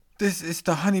This is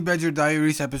the Honey Badger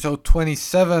Diaries episode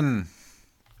 27.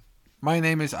 My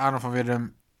name is Aaron van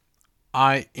Wirdum.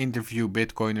 I interview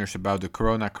Bitcoiners about the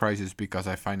corona crisis because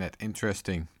I find that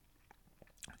interesting.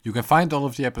 You can find all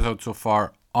of the episodes so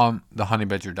far on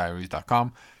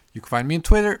thehoneybadgerdiaries.com. You can find me on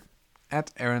Twitter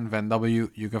at Aaron Van W.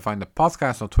 You can find the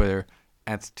podcast on Twitter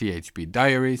at THP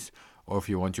Diaries. Or if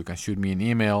you want, you can shoot me an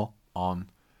email on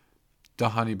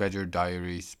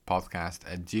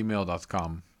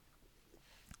thehoneybadgerdiariespodcast@gmail.com.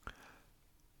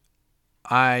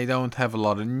 I don't have a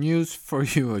lot of news for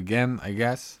you again, I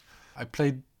guess. I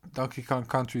played Donkey Kong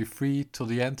Country 3 till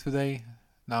the end today.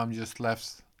 Now I'm just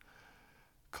left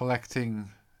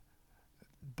collecting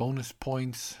bonus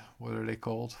points. What are they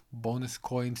called? Bonus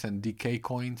coins and decay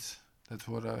coins. That's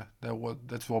what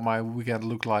my weekend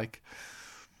looked like.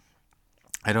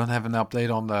 I don't have an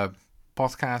update on the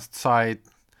podcast side.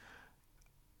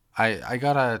 I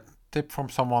got a tip from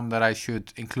someone that I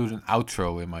should include an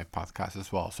outro in my podcast as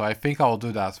well. So I think I'll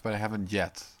do that, but I haven't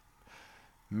yet.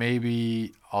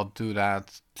 Maybe I'll do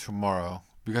that tomorrow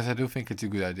because I do think it's a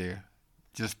good idea.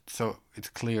 Just so it's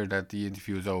clear that the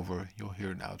interview is over, you'll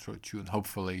hear an outro tune.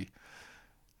 Hopefully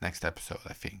next episode,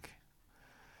 I think.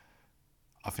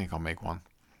 I'll make one.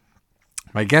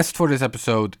 My guest for this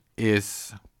episode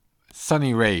is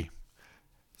Sunny Ray.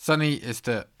 Sunny is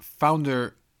the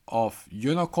founder of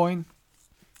Unocoin,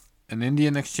 an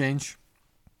Indian exchange.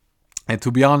 And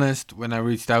to be honest, when I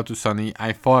reached out to Sunny,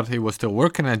 I thought he was still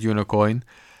working at Unocoin,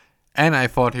 and I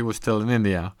thought he was still in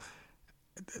India.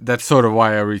 That's sort of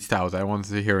why I reached out. I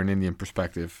wanted to hear an Indian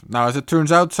perspective. Now, as it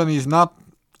turns out, Sunny is not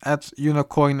at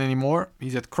Unocoin anymore.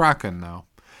 He's at Kraken now.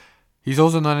 He's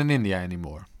also not in India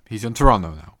anymore. He's in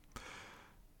Toronto now.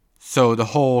 So the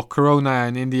whole Corona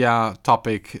in India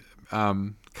topic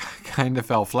kind of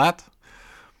fell flat.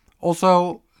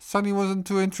 Also, Sunny wasn't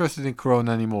too interested in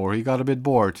Corona anymore. He got a bit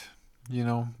bored. You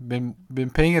know, been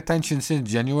paying attention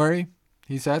since January,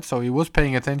 he said. So he was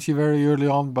paying attention very early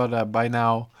on, but by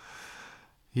now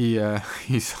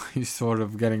he's sort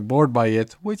of getting bored by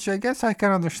it, which I guess I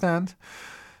can understand.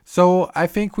 So I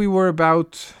think we were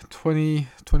about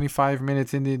 20-25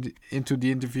 minutes into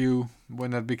the interview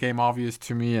when that became obvious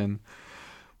to me, and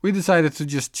we decided to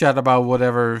just chat about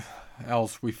whatever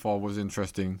else we thought was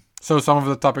interesting. So some of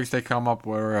the topics that come up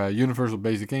were universal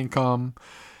basic income,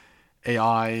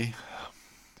 AI,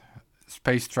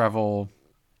 space travel,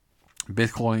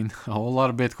 Bitcoin, a whole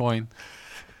lot of Bitcoin.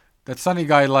 That Sunny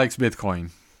guy likes Bitcoin.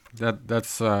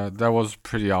 That was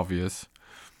pretty obvious,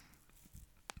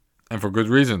 and for good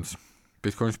reasons.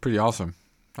 Bitcoin's pretty awesome.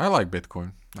 I like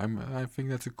Bitcoin. I think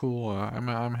that's a cool.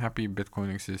 I'm happy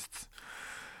Bitcoin exists.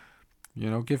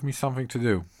 You know, give me something to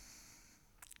do.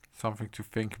 Something to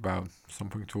think about,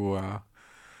 something to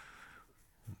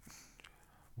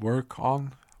work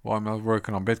on. Well, I'm not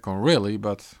working on Bitcoin really,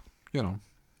 but you know,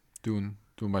 doing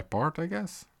my part, I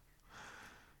guess.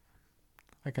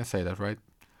 I can say that, right?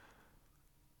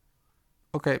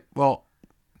 Okay, well,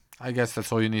 I guess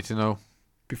that's all you need to know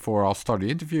before I'll start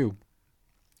the interview.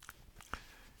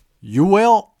 You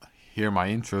will hear my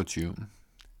intro tune,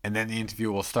 and then the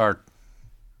interview will start.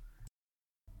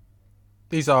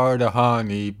 These are the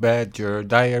Honey Badger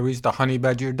Diaries, the Honey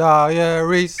Badger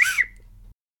Diaries.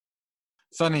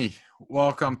 Sunny,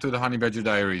 welcome to the Honey Badger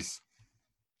Diaries.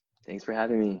 Thanks for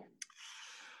having me.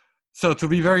 So to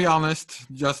be very honest,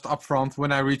 just upfront,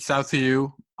 when I reached out to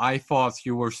you, I thought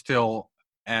you were still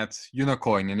at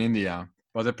Unocoin in India.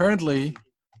 But apparently,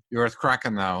 you're at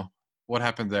Kraken now. What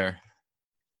happened there?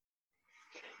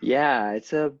 Yeah,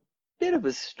 it's a bit of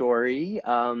a story.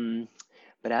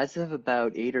 But as of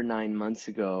about 8 or 9 months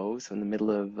ago, so in the middle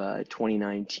of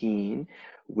 2019,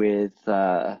 with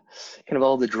kind of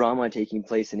all the drama taking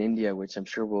place in India, which I'm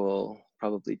sure we'll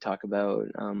probably talk about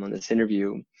on this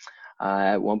interview,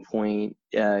 at one point,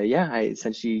 I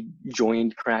essentially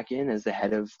joined Kraken as the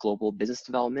head of global business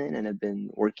development and have been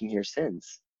working here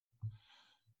since.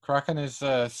 Kraken is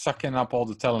sucking up all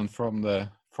the talent from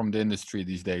the industry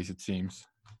these days, it seems.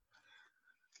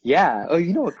 Yeah. Oh,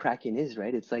 you know what Kraken is,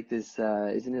 right? It's like this,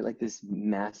 isn't it like this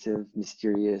massive,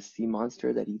 mysterious sea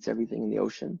monster that eats everything in the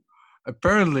ocean?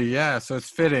 Apparently, yeah. So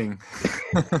it's fitting.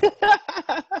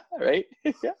 Right?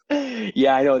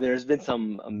 Yeah, I know. There's been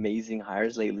some amazing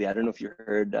hires lately. I don't know if you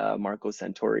heard Marco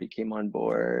Santori came on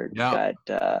board. We've Yeah.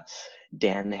 got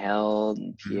Dan Held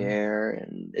and Pierre,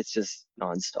 and it's just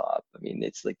nonstop. I mean,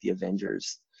 it's like the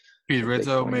Avengers Pete of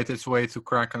Rizzo Bitcoin. made its way to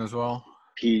Kraken as well.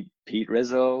 Pete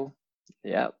Rizzo.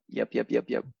 Yep.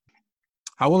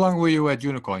 How long were you at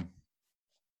Unocoin?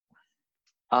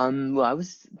 Well, I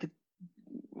was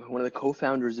one of the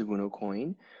co-founders of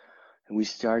Unocoin, and we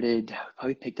started,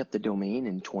 probably picked up the domain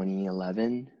in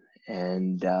 2011,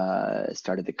 and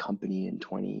started the company in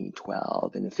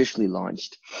 2012 and officially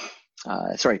launched.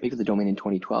 Picked up the domain in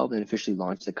 2012 and officially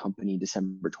launched the company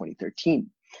December 2013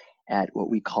 at what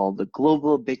we call the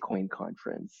Global Bitcoin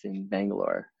Conference in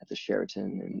Bangalore at the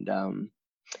Sheraton. And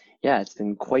it's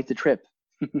been quite the trip.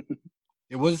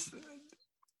 It was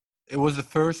the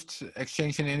first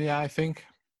exchange in India, I think.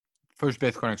 First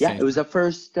Bitcoin exchange. Yeah, it was the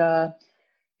first. It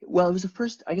was the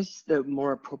first. I guess the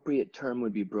more appropriate term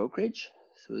would be brokerage.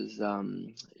 So it was,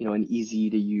 an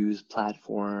easy to use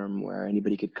platform where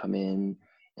anybody could come in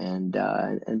and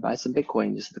buy some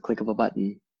Bitcoin just at the click of a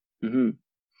button. Mm-hmm.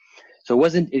 So it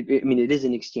wasn't. It is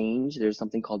an exchange. There's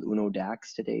something called Uno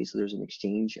DAX today, so there's an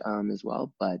exchange as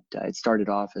well. But it started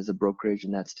off as a brokerage,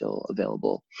 and that's still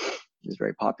available. It's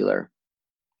very popular.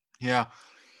 Yeah.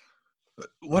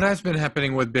 What has been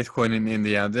happening with Bitcoin in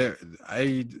India?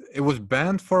 It was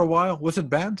banned for a while. Was it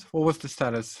banned? What was the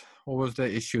status? What was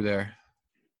the issue there?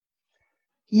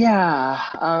 Yeah.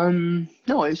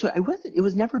 No. It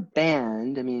was never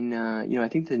banned. I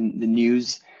think the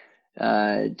news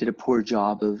did a poor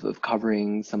job of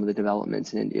covering some of the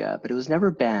developments in India, but it was never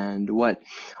banned.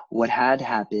 What had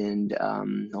happened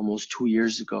almost 2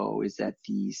 years ago is that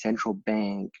the central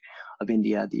bank of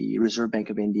India, the Reserve Bank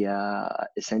of India,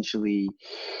 essentially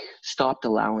stopped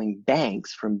allowing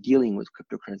banks from dealing with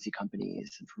cryptocurrency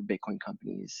companies and for Bitcoin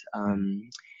companies.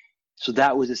 So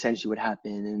that was essentially what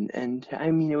happened, and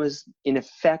it was in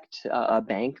effect a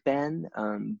bank ban,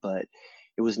 but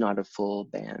it was not a full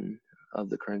ban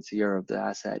of the currency or of the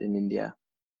asset in India.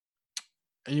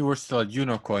 And you were still at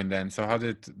Unocoin then, so how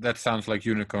did that? Sounds like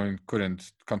Unocoin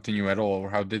couldn't continue at all,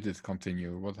 or how did it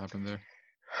continue? What happened there?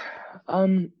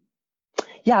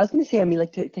 Yeah, I was going to say,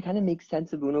 to kind of make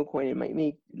sense of Unocoin, it might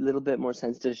make a little bit more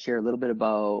sense to share a little bit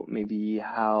about maybe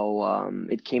how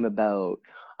it came about.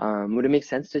 Would it make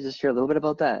sense to just share a little bit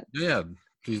about that? Yeah,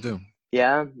 please do.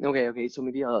 Yeah. Okay. So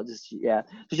maybe I'll just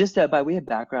So just by way of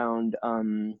background,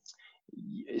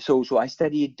 so I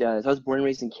studied. So I was born and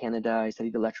raised in Canada. I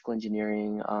studied electrical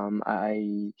engineering.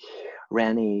 I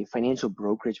ran a financial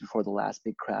brokerage before the last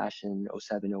big crash in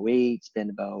 07, 08. Spent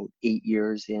about 8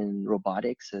 years in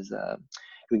robotics as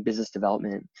doing business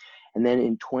development. And then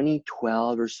in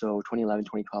 2012 or so, 2011,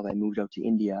 2012, I moved out to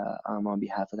India on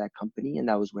behalf of that company. And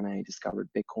that was when I discovered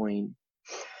Bitcoin.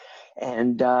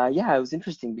 And it was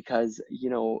interesting because,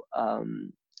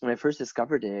 when I first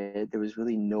discovered it, there was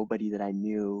really nobody that I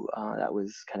knew that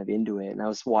was kind of into it. And I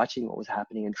was watching what was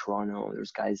happening in Toronto. There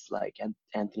was guys like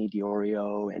Anthony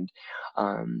Diorio and,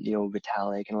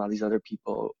 Vitalik and a lot of these other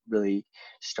people really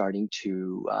starting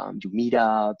to do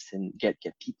meetups and get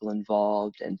people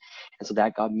involved. And so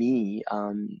that got me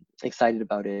excited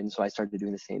about it. And so I started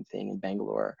doing the same thing in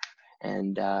Bangalore.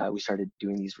 And we started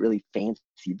doing these really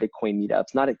fancy Bitcoin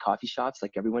meetups, not at coffee shops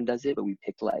like everyone does it, but we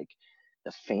picked like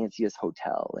the fanciest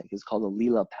hotel. Like it's called the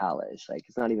Leela Palace. Like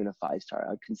it's not even a 5-star.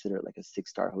 I'd consider it like a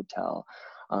 6-star hotel.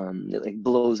 It like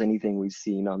blows anything we've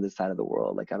seen on this side of the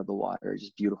world, like out of the water.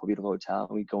 Just beautiful, beautiful hotel.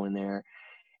 And we go in there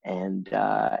and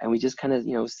we just kind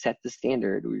of, set the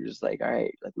standard. We were just like, all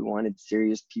right, like we wanted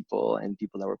serious people and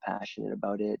people that were passionate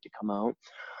about it to come out.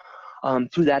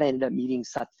 Through that, I ended up meeting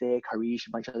Satvik, Harish,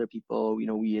 a bunch of other people.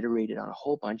 We iterated on a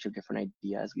whole bunch of different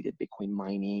ideas. We did Bitcoin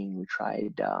mining. We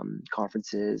tried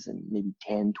conferences and maybe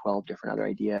 10, 12 different other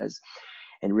ideas.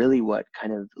 And really what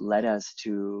kind of led us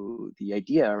to the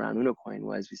idea around Unocoin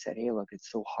was we said, hey, look,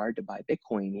 it's so hard to buy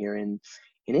Bitcoin here in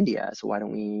India. So why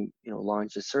don't we,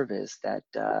 launch a service that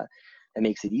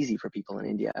makes it easy for people in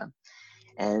India?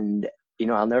 And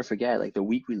I'll never forget, like the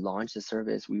week we launched the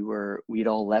service, we'd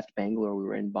all left Bangalore. We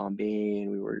were in Bombay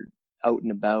and we were out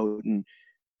and about,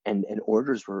 and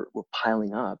orders were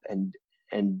piling up, and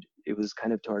it was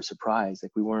kind of to our surprise.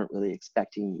 Like we weren't really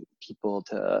expecting people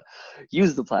to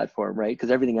use the platform, right? Because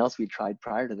everything else we tried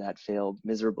prior to that failed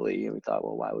miserably, and we thought,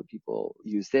 well, why would people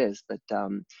use this? But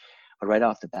right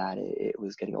off the bat, it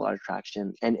was getting a lot of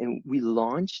traction. And we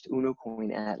launched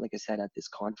Unocoin like I said, at this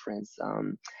conference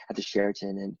at the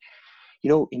Sheraton. And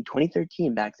in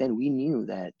 2013, back then, we knew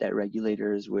that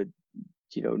regulators would,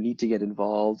 need to get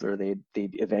involved, or they'd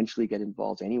eventually get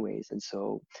involved anyways. And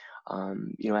so,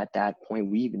 at that point,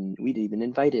 we'd even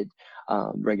invited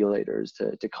regulators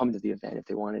to come to the event if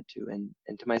they wanted to.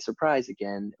 And to my surprise,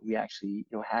 again, we actually,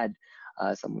 had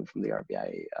someone from the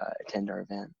RBI attend our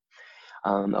event.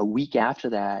 A week after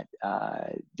that,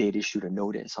 they'd issued a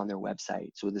notice on their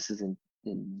website. So this is in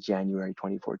January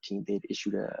 2014, they'd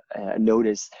issued a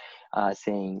notice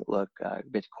saying, look,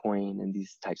 Bitcoin and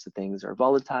these types of things are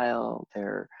volatile.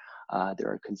 There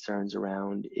are concerns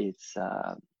around its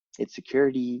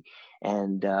security,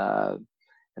 and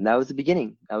and that was the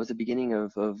beginning. That was the beginning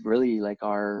of really like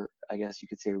our, I guess you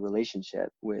could say, relationship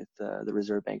with the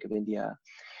Reserve Bank of India.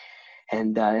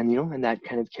 And and that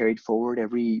kind of carried forward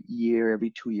every year,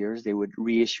 every 2 years, they would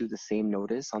reissue the same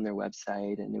notice on their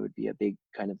website, and it would be a big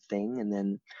kind of thing. And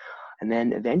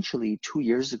then eventually 2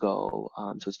 years ago,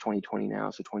 so it's 2020 now,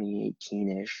 so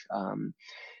 2018-ish,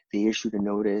 they issued a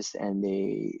notice, and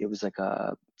it was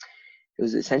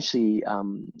essentially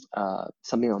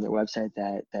something on their website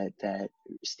that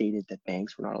stated that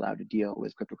banks were not allowed to deal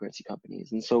with cryptocurrency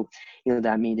companies. And so,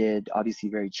 that made it obviously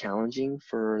very challenging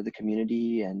for the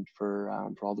community and for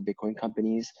all the Bitcoin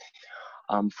companies.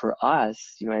 For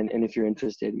us, and if you're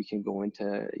interested, we can go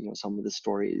into some of the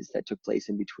stories that took place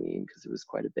in between, because it was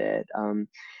quite a bit.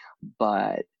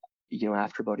 But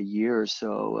after about a year or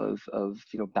so of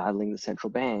battling the central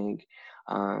bank,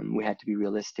 we had to be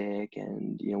realistic,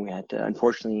 and we had to,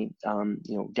 unfortunately,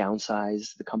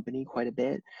 downsize the company quite a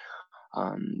bit.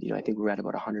 I think we were at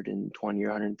about 120 or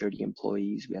 130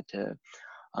 employees. We had to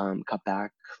cut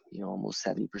back almost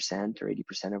 70% or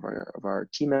 80% of our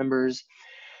team members.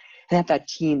 And at that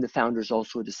team, the founders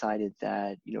also decided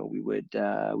that we would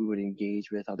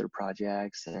engage with other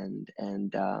projects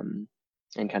and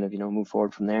kind of move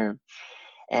forward from there.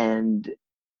 And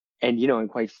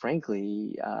quite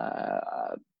frankly,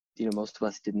 most of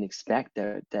us didn't expect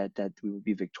that we would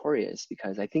be victorious,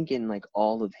 because I think in like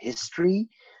all of history,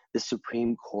 the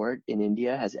Supreme Court in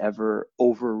India has ever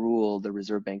overruled the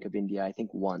Reserve Bank of India, I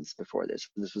think once before this.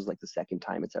 This was like the second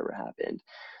time it's ever happened.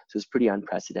 So it's pretty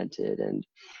unprecedented. And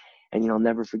I'll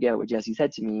never forget what Jesse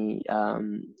said to me.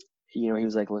 He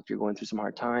was like, look, you're going through some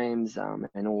hard times. I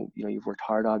know, you've worked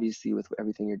hard, obviously, with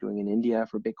everything you're doing in India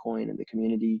for Bitcoin and the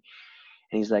community.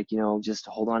 And he's like, just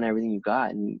hold on to everything you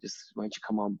got, and just why don't you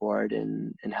come on board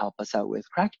and help us out with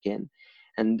Kraken.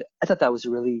 And I thought that was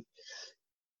a really,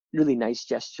 really nice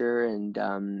gesture. And,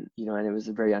 and it was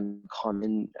a very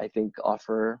uncommon, I think,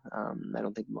 offer. I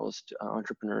don't think most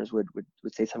entrepreneurs would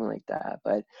say something like that.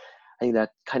 But I think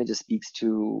that kind of just speaks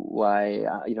to why,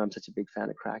 I'm such a big fan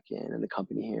of Kraken and the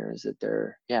company here, is that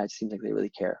it seems like they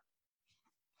really care.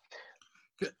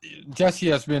 Jesse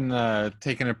has been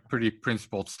taking a pretty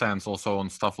principled stance also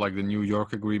on stuff like the New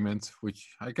York agreement, which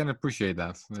I can appreciate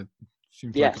that. It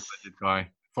seems like a legit guy.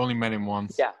 I've only met him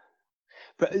once. Yeah.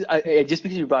 But just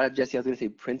because you brought up Jesse, I was going to say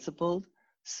principled,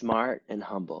 smart, and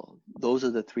humble. Those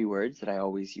are the three words that I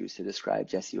always use to describe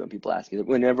Jesse when people ask me.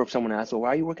 Whenever someone asks, well, why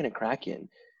are you working at Kraken?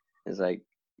 It's like,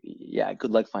 yeah,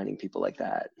 good luck finding people like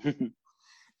that.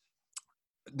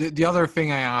 The other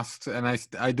thing I asked, and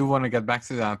I do want to get back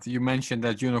to that, you mentioned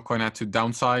that Unicoin had to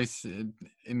downsize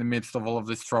in the midst of all of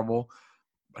this trouble.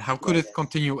 But how could it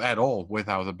continue at all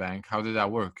without a bank? How did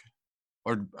that work?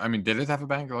 Or, I mean, did it have a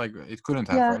bank? Like, it couldn't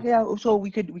have, right? Yeah. So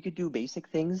we could do basic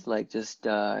things like just,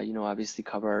 obviously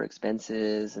cover our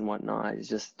expenses and whatnot. It's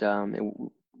just we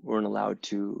weren't allowed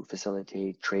to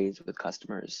facilitate trades with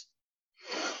customers.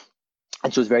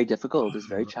 And so it's very difficult, it's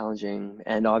very challenging.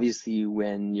 And obviously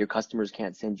when your customers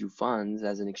can't send you funds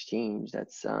as an exchange,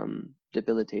 that's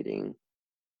debilitating.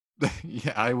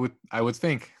 Yeah, I would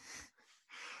think.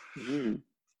 Mm-hmm.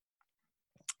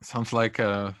 Sounds like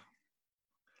a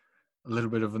little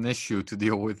bit of an issue to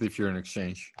deal with if you're an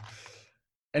exchange.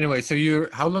 Anyway, so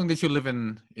how long did you live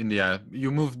in India? You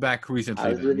moved back recently. I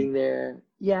was living there.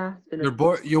 Yeah.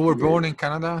 You were born in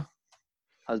Canada?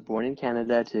 I was born in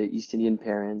Canada to East Indian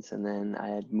parents, and then I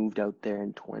had moved out there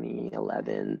in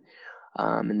 2011,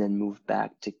 and then moved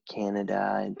back to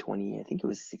Canada in I think it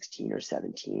was 16 or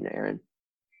 17, Aaron.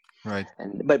 Right.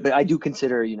 But I do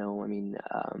consider,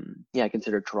 I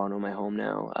consider Toronto my home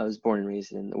now. I was born and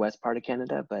raised in the west part of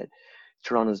Canada, but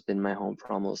Toronto's been my home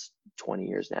for almost 20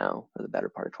 years now, or the better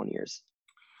part of 20 years.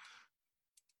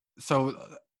 So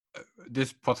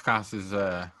this podcast is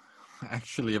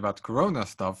actually about Corona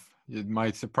stuff. It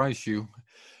might surprise you.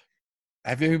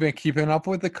 Have you been keeping up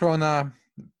with the Corona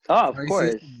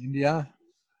crisis in India?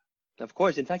 Of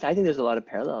course. In fact, I think there's a lot of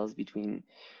parallels between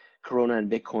Corona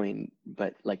and Bitcoin,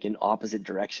 but like in opposite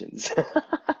directions.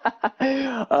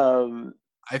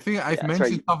 I think I've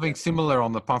mentioned something similar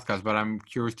on the podcast, but I'm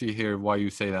curious to hear why you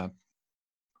say that.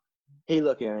 Hey,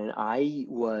 look, Aaron, I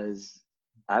was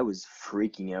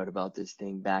freaking out about this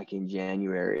thing back in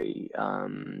January.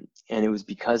 And it was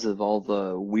because of all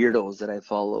the weirdos that I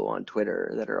follow on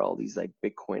Twitter that are all these like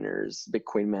Bitcoiners,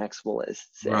 Bitcoin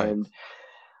maximalists. Right. And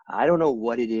I don't know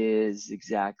what it is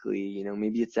exactly,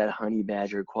 maybe it's that honey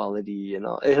badger quality in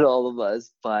all of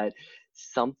us, but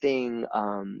something,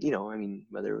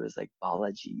 whether it was like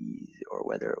Balaji or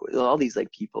whether it was all these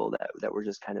like people that were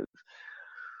just kind of,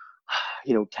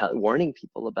 warning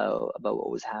people about what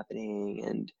was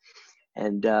happening.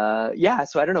 And yeah,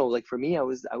 so I don't know, like for me, I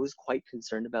was quite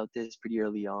concerned about this pretty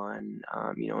early on,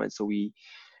 and so we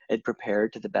had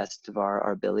prepared to the best of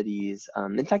our abilities.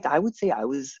 In fact, I would say I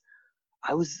was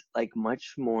like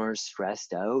much more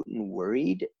stressed out and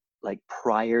worried like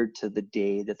prior to the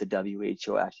day that the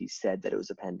WHO actually said that it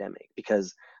was a pandemic,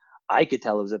 because I could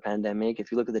tell it was a pandemic.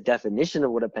 If you look at the definition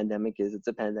of what a pandemic is, it's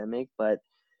a pandemic, but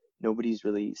nobody's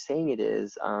really saying it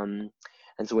is. And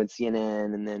so when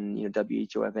CNN and then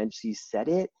WHO eventually said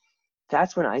it,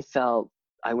 that's when I felt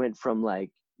I went from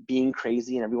like being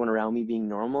crazy and everyone around me being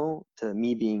normal to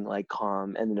me being like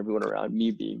calm, and then everyone around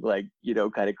me being like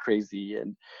kind of crazy.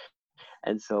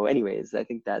 And so anyways, I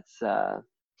think that's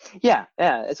yeah.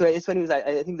 So anyways,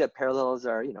 I think that parallels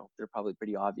are, they're probably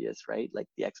pretty obvious, right? Like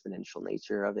the exponential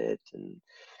nature of it. And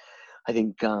I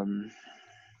think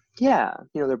yeah,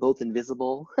 they're both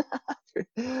invisible.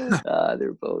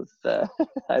 They're both I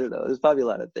don't know, there's probably a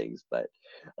lot of things, but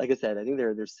like I said, I think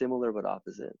they're similar but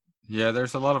opposite. Yeah,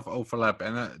 there's a lot of overlap,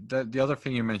 and the other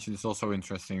thing you mentioned is also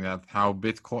interesting. That how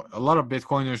Bitcoin, a lot of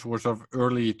Bitcoiners were sort of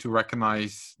early to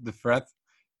recognize the threat,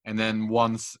 and then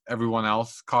once everyone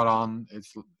else caught on,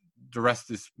 it's the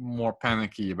rest is more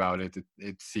panicky about it.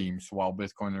 It seems, while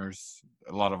Bitcoiners,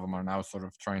 a lot of them are now sort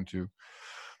of trying to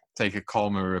take a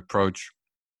calmer approach.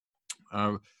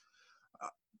 Uh,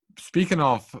 Speaking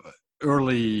of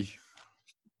early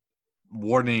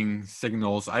warning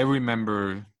signals, I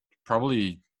remember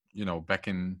probably, back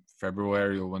in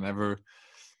February or whenever,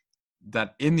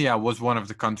 that India was one of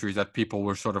the countries that people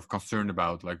were sort of concerned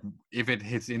about. Like, if it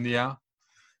hits India,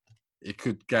 it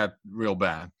could get real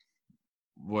bad.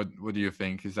 What do you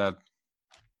think? Do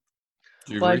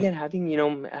you Well, agree? again,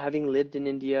 having lived in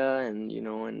India, and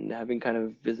and having kind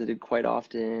of visited quite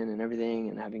often and everything,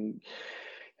 and having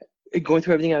going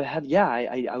through everything I have, yeah,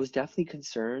 I was definitely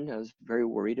concerned. I was very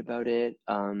worried about it,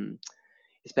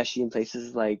 especially in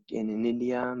places like in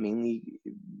India, mainly,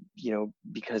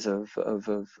 because of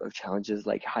challenges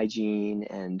like hygiene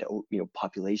and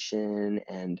population,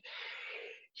 and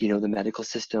the medical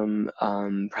system,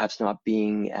 perhaps not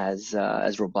being as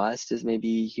robust as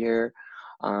maybe here.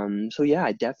 So yeah,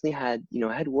 I definitely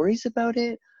had worries about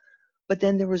it. But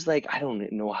then there was like, I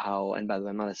don't know how, and by the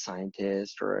way, I'm not a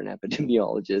scientist or an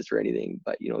epidemiologist or anything,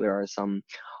 but there are some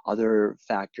other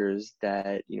factors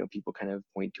that people kind of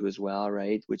point to as well,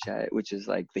 right? Which is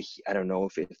like I don't know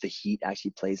if the heat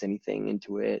actually plays anything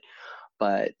into it,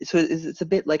 but so it's a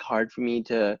bit like hard for me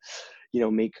to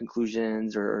make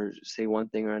conclusions or say one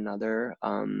thing or another.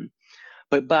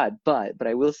 But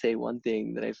I will say one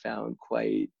thing that I found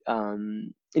quite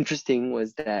interesting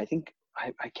was that I think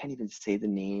I can't even say the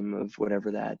name of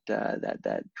whatever that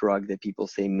drug that people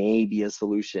say may be a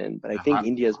solution, but I think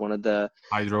India is one of the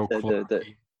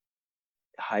Hydrochloroquine.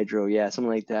 hydro, yeah, something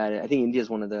like that. I think India is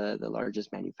one of the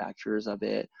largest manufacturers of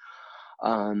it.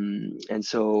 And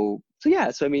so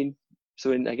yeah, so I mean,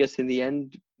 I guess in the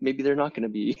end, maybe they're not going to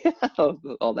be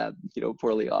all that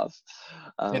poorly off.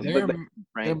 Yeah, But they're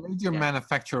right, a major yeah.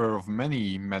 manufacturer of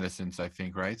many medicines, I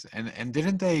think, right? And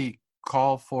didn't they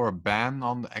call for a ban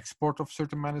on the export of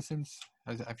certain medicines?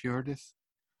 Have you heard this?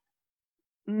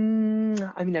 I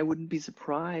mean, I wouldn't be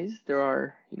surprised. There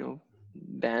are,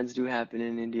 bans do happen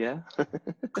in India.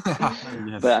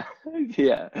 Yes. But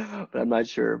yeah, but I'm not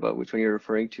sure about which one you're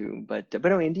referring to. But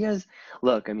no, India's,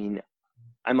 look, I mean,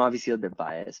 I'm obviously a bit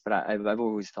biased, but I've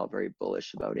always felt very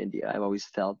bullish about India. I've always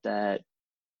felt that,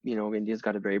 India's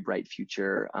got a very bright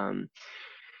future.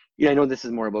 I know this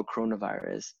is more about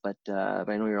coronavirus, but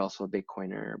I know you're also a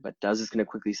Bitcoiner. But I was just going to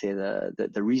quickly say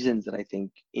the reasons that I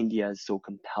think India is so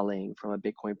compelling from a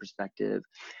Bitcoin perspective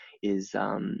is,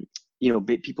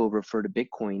 people refer to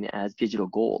Bitcoin as digital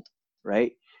gold,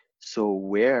 right? So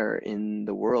where in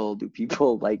the world do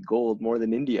people like gold more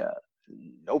than India?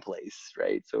 No place,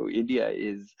 right? So India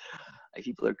is, like,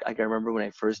 people are, like, I remember when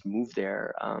I first moved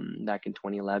there, back in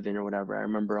 2011 or whatever. I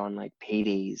remember on like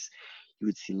paydays, you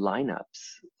would see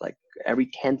lineups. Like every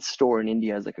 10th store in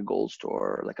India is like a gold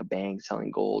store, or like a bank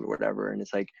selling gold or whatever. And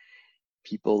it's like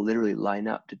people literally line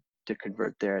up to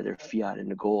convert their fiat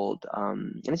into gold.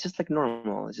 And it's just like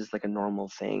normal. It's just like a normal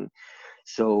thing.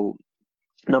 So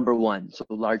number one, so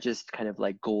the largest kind of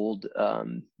like gold,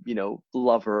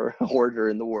 lover hoarder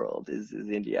in the world is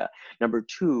India. Number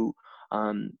two,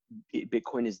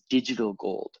 Bitcoin is digital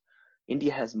gold.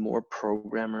 India has more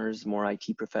programmers, more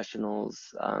IT professionals,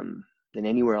 than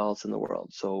anywhere else in the world.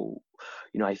 So,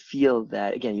 I feel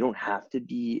that, again, you don't have to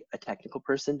be a technical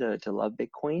person to love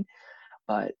Bitcoin,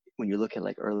 but when you look at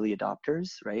like early adopters,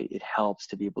 right, it helps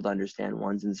to be able to understand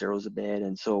ones and zeros a bit.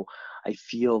 And so I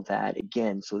feel that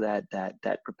again, so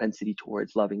that propensity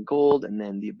towards loving gold, and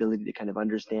then the ability to kind of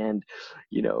understand,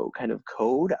 kind of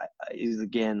code is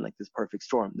again like this perfect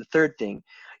storm. The third thing,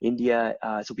 India.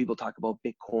 So people talk about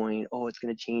Bitcoin. Oh, it's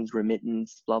going to change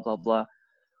remittance, blah blah blah.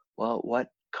 Well, what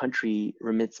country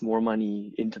remits more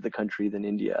money into the country than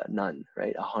India? None,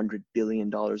 right? $100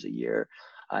 billion a year.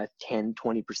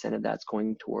 10-20% of that's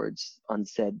going towards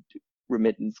unsaid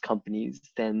remittance companies.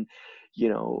 Then,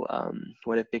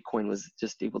 what if Bitcoin was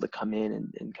just able to come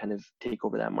in and kind of take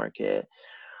over that market?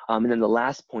 And then the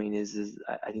last point is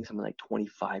I think something like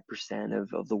 25%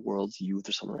 of the world's youth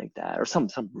or something like that, or some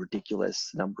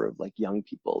ridiculous number of like young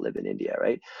people live in India,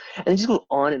 right? And it just goes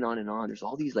on and on and on. There's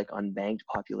all these like unbanked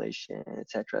population, et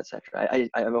cetera, et cetera.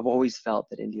 I've always felt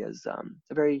that India is a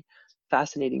very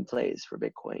fascinating place for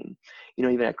Bitcoin.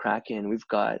 Even at Kraken, we've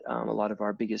got a lot of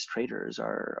our biggest traders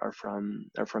are from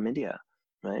India,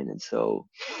 right? And so,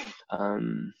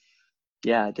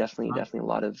 yeah, definitely a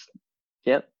lot of,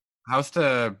 yep. How's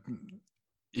the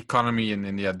economy in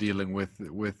India dealing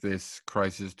with this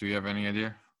crisis? Do you have any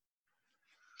idea?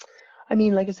 I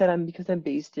mean, like I said, because I'm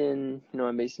based in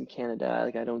Canada.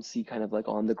 Like I don't see kind of like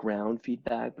on the ground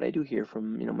feedback, but I do hear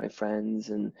from my friends,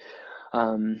 and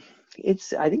um,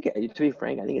 I think, to be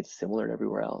frank, I think it's similar to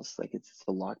everywhere else. Like it's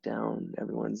a lockdown.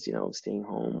 Everyone's staying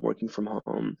home, working from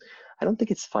home. I don't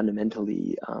think it's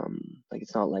fundamentally like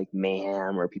it's not like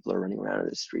mayhem where people are running around in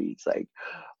the streets like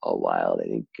all wild. I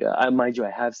think, mind you, I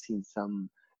have seen some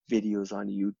videos on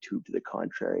YouTube to the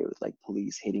contrary, with like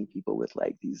police hitting people with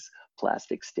like these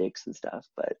plastic sticks and stuff.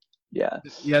 But yeah.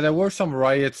 Yeah, there were some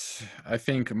riots. I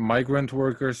think migrant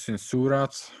workers in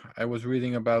Surat. I was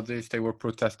reading about this. They were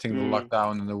protesting the Mm.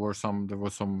 lockdown, and there was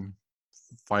some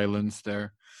violence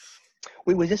there.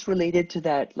 Wait, was this related to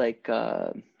that? Like,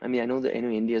 I mean, I know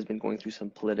India has been going through some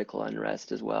political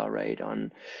unrest as well, right? I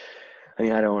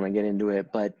mean, I don't want to get into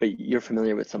it, but you're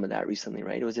familiar with some of that recently,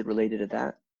 right? Was it related to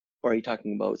that, or are you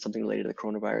talking about something related to the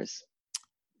coronavirus?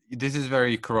 This is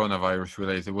very coronavirus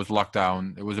related. It was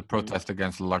lockdown. It was a Mm. protest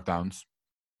against the lockdowns.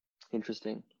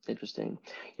 Interesting.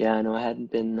 Yeah, I know I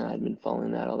hadn't been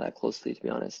following that all that closely, to be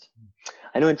honest.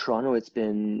 I know in Toronto it's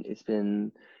been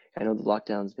I know the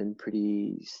lockdown's been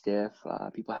pretty stiff.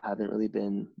 People haven't really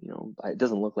been, it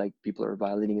doesn't look like people are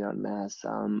violating it en masse.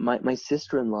 My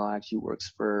sister-in-law actually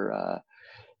works for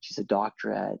she's a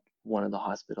doctor at one of the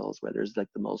hospitals where there's like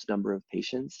the most number of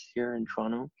patients here in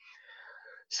Toronto.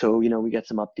 So, we get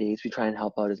some updates. We try and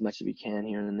help out as much as we can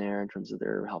here and there in terms of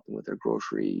their helping with their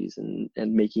groceries and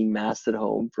making masks at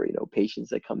home for, patients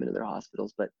that come into their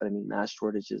hospitals. But I mean, mask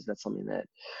shortages, that's something that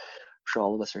I'm sure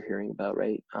all of us are hearing about,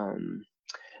 right?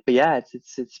 But yeah,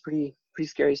 it's pretty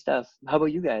scary stuff. How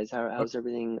about you guys? How's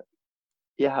everything?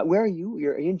 Yeah, where are you?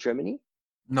 Are you in Germany?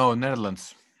 No,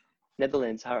 Netherlands.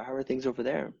 Netherlands. How are things over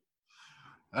there?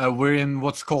 We're in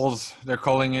they're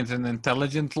calling it an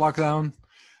intelligent lockdown.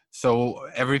 So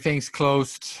everything's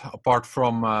closed apart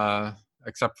from,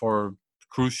 except for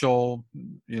crucial,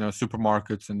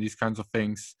 supermarkets and these kinds of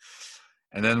things.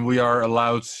 And then we are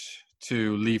allowed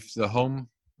to leave the home.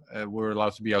 We're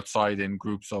allowed to be outside in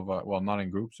groups of, not in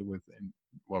groups,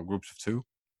 groups of two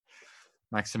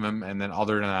maximum. And then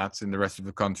other than that, in the rest of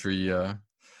the country,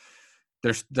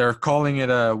 they're calling it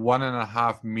a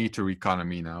 1.5 meter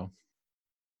economy now.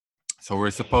 So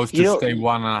we're supposed You to know, stay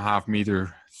 1.5 meters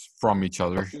from each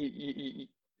other.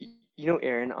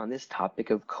 Aaron, on this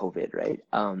topic of COVID, right?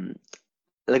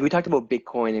 Like we talked about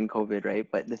Bitcoin and COVID, right?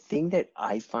 But the thing that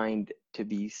I find to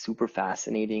be super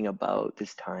fascinating about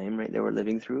this time, right, that we're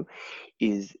living through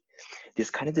is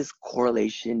this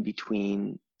correlation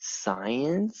between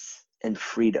science and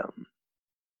freedom,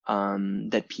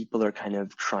 that people are kind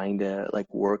of trying to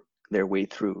like work their way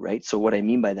through, right? So what I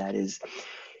mean by that is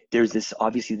there's this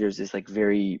like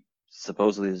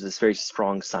supposedly there's this very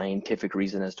strong scientific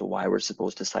reason as to why we're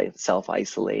supposed to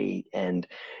self-isolate and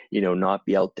not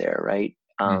be out there, right?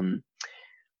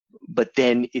 But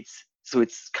then it's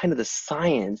kind of the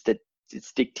science that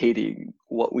it's dictating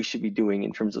what we should be doing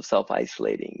in terms of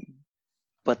self-isolating,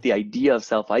 but the idea of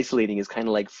self-isolating is kind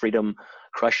of like freedom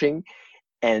crushing.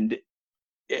 And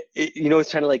it's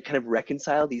trying to like kind of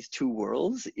reconcile these two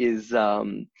worlds is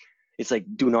it's like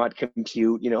do not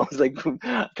compute, it's like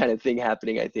kind of thing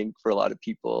happening, I think, for a lot of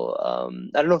people.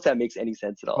 I don't know if that makes any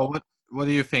sense at Well, all. what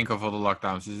do you think of all the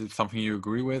lockdowns? Is it something you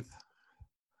agree with?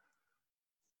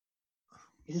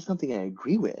 This is something I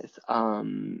agree with.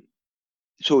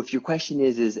 So if your question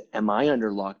is am I under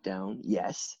lockdown?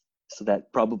 Yes. So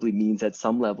that probably means at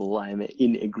some level I'm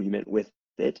in agreement with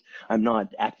it. I'm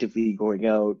not actively going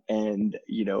out and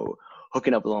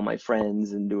hooking up with all my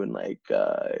friends and doing like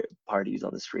parties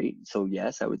on the street. So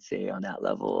yes, I would say on that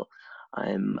level,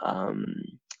 I'm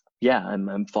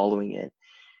I'm following it.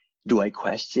 Do I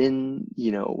question,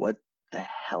 what the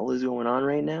hell is going on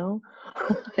right now?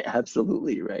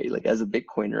 Absolutely, right? Like as a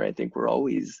Bitcoiner, I think we're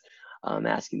always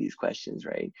asking these questions,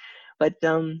 right? But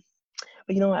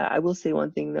I will say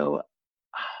one thing though.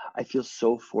 I feel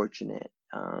so fortunate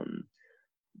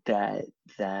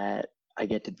that I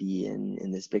get to be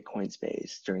in this Bitcoin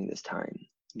space during this time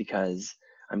because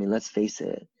I mean, let's face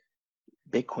it,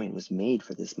 Bitcoin was made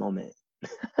for this moment,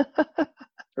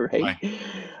 right?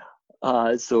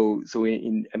 Right. So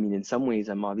I mean, in some ways,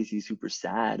 I'm obviously super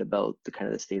sad about the kind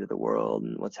of the state of the world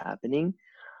and what's happening.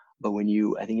 But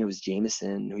I think it was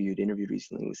Jameson who you'd interviewed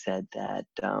recently, who said that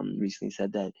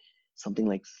something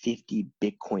like 50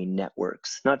 Bitcoin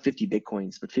networks, not 50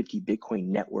 Bitcoins, but 50 Bitcoin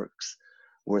networks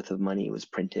worth of money was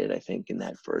printed, I think, in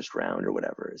that first round or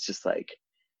whatever. It's just like,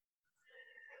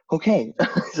 okay,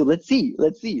 so let's see.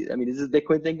 I mean, is this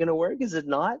Bitcoin thing going to work? Is it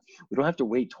not? We don't have to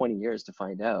wait 20 years to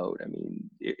find out. I mean,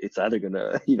 it's either going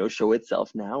to, show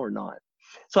itself now or not.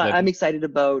 So Yeah. I'm excited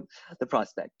about the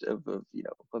prospect of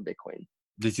Bitcoin.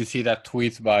 Did you see that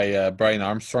tweet by Brian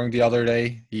Armstrong the other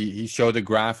day? He showed a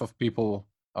graph of people.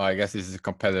 Oh, I guess this is a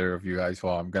competitor of you guys. So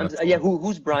I'm gonna tell Yeah, him.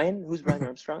 who's Brian? Who's Brian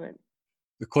Armstrong?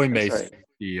 The I'm Coinbase sorry.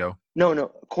 CEO.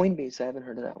 No, Coinbase. I haven't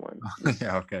heard of that one.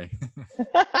 Yeah, okay.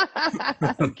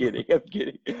 I'm kidding. Yeah,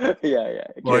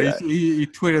 I Well, hear that. he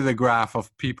tweeted a graph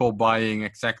of people buying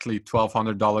exactly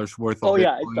 $1,200 worth of Oh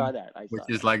yeah, I Bitcoin, saw that. I which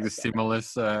saw is that. like I the saw that.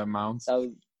 stimulus amounts. That was,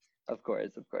 of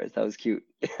course, that was cute.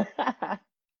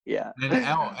 Yeah.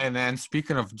 And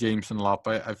speaking of Jameson Lopp,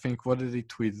 I think what did he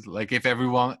tweet? Like if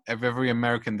every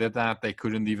American did that, they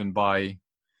couldn't even buy,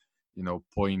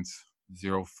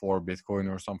 0.04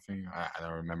 Bitcoin or something. I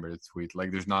don't remember the tweet.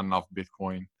 Like there's not enough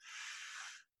Bitcoin.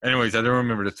 Anyways, I don't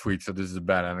remember the tweet, so this is a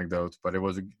bad anecdote, but it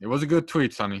was a good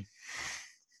tweet, Sonny.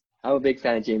 I'm a big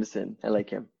fan of Jameson. I like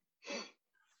him.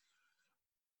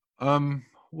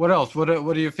 What else? What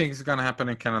do you think is gonna happen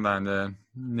in Canada in the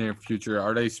near future?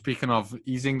 Are they speaking of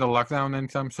easing the lockdown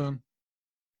anytime soon?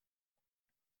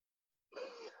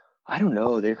 I don't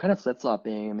know. They're kind of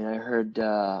flip-flopping. I mean, I heard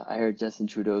Justin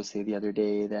Trudeau say the other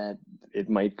day that it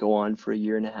might go on for a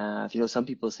year and a half. Some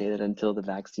people say that until the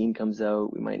vaccine comes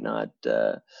out, we might not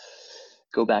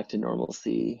go back to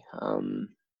normalcy.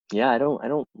 Yeah, I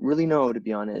don't really know, to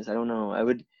be honest. I don't know. I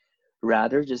would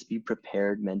rather just be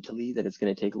prepared mentally that it's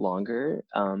going to take longer,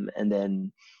 and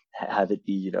then have it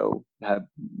be,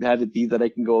 have it be that I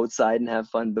can go outside and have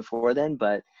fun before then.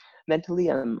 But mentally,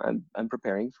 I'm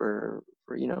preparing for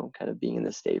kind of being in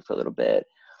this state for a little bit.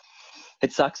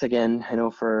 It sucks again, I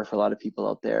know, for a lot of people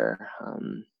out there. Are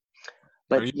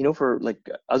But you? for like,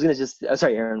 I was gonna just,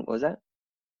 sorry, Aaron, what was that?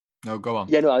 No, go on.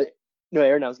 Yeah, no,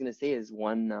 Aaron, I was gonna say is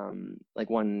one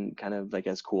kind of like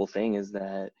as cool thing is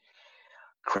that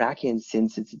Kraken,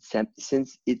 since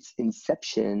its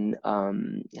inception,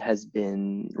 has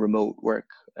been remote work,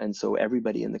 and so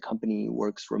everybody in the company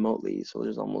works remotely. So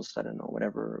there's almost, I don't know,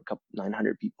 whatever, a couple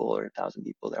 900 people or 1,000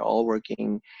 people. They're all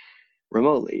working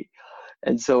remotely,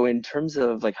 and so in terms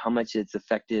of like how much it's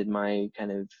affected my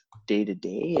kind of day to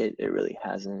day, it really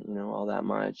hasn't, all that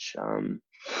much.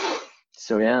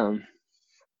 So yeah,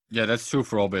 Yeah, that's true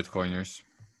for all Bitcoiners.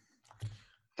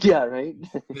 yeah, right.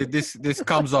 This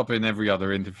comes up in every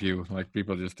other interview. Like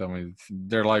people just tell me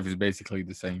their life is basically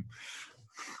the same.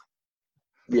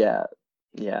 Yeah,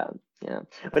 yeah, yeah.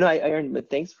 But no, but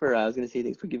thanks for, I was going to say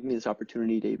thanks for giving me this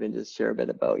opportunity to even just share a bit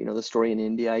about, the story in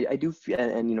India. I do feel,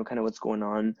 and, kind of what's going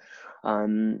on.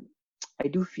 Um, I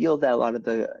do feel that a lot of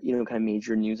the, kind of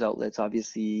major news outlets,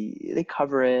 obviously, they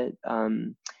cover it,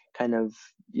 kind of,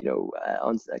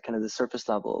 on kind of the surface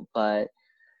level. But,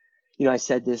 I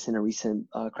said this in a recent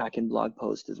Kraken blog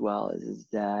post as well, is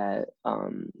that,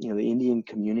 the Indian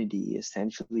community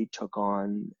essentially took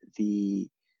on the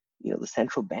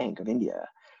central bank of India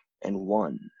and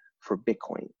won for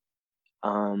Bitcoin.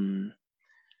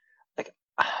 Like,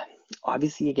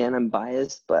 obviously, again, I'm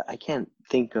biased, but I can't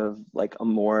think of like a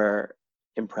more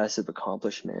impressive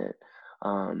accomplishment.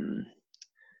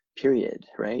 Period.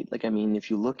 Right? Like, I mean,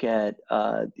 if you look at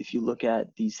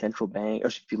the central bank, or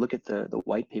if you look at the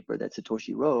white paper that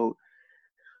Satoshi wrote,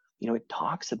 it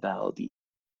talks about the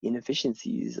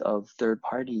inefficiencies of third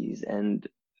parties and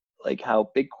like how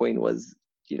Bitcoin was,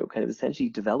 kind of essentially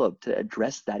developed to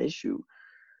address that issue.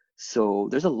 So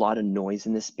there's a lot of noise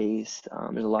in this space.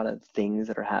 There's a lot of things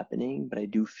that are happening, but I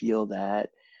do feel that,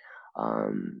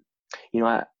 um,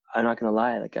 I'm not gonna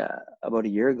lie. Like about a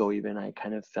year ago, even I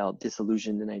kind of felt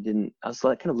disillusioned, and I was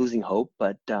like kind of losing hope.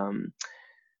 But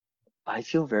I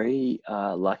feel very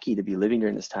lucky to be living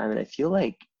during this time, and I feel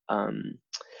like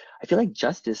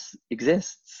justice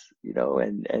exists, you know,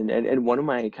 and one of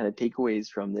my kind of takeaways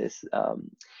from this is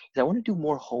I want to do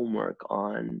more homework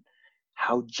on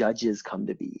how judges come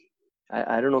to be.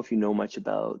 I don't know if you know much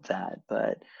about that,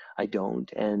 but I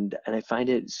don't, and I find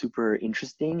it super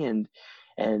interesting,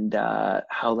 and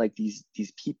how like these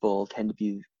people tend to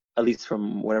be, at least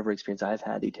from whatever experience I've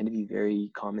had, they tend to be very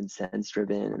common sense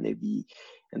driven,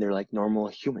 and they're like normal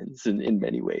humans in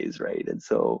many ways, right? And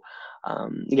so,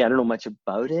 yeah, I don't know much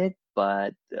about it,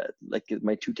 but like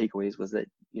my two takeaways was that,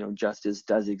 you know, justice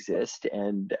does exist,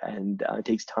 and it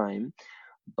takes time,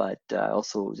 but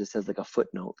also just as like a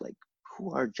footnote, like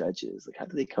who are judges? Like how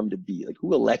do they come to be? Like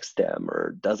who elects them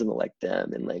or doesn't elect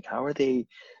them? And like how are they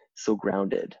so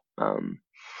grounded?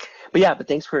 But yeah, but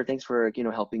thanks for you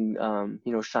know helping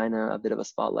you know shine a bit of a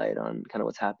spotlight on kind of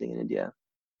what's happening in India.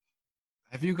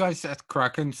 Have you guys at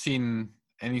Kraken seen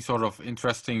any sort of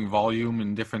interesting volume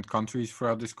in different countries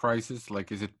throughout this crisis?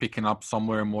 Like, is it picking up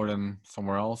somewhere more than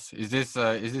somewhere else? Is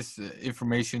this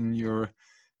information you're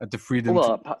at the freedom to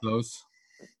Well, disclose?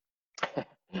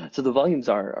 so the volumes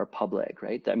are public,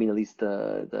 right? I mean, at least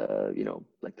the you know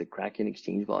like the Kraken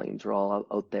exchange volumes are all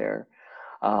out there.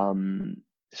 Um,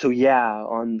 so yeah,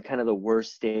 on kind of the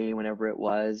worst day, whenever it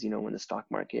was, you know, when the stock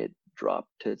market dropped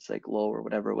to its like low or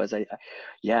whatever it was,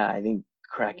 yeah, I think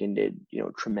Kraken did, you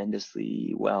know,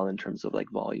 tremendously well in terms of like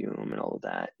volume and all of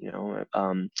that, you know.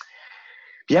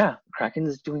 Yeah, Kraken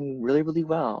is doing really, really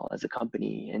well as a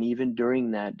company, and even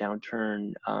during that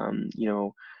downturn, you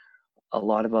know, a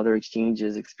lot of other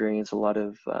exchanges experience a lot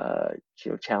of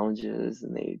you know challenges,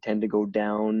 and they tend to go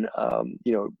down,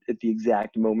 you know, at the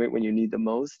exact moment when you need the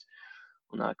most.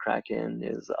 Well, not Kraken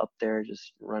is up there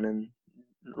just running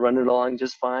along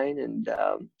just fine, and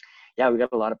yeah, we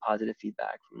got a lot of positive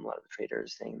feedback from a lot of the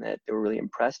traders saying that they were really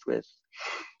impressed with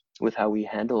how we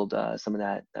handled some of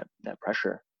that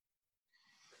pressure.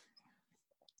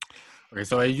 Okay,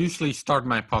 so I usually start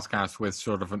my podcast with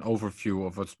sort of an overview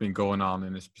of what's been going on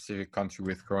in a specific country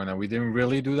with Corona. We didn't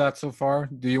really do that so far.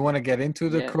 Do you want to get into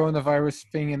the Yeah, coronavirus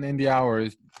thing in India, or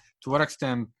to what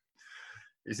extent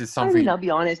is it I mean, something? I'll be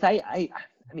honest. I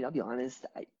mean, I'll be honest.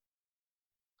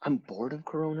 I'm bored of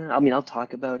Corona. I mean, I'll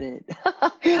talk about it.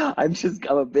 I'm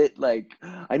a bit like,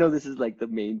 I know this is like the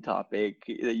main topic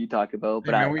that you talk about, I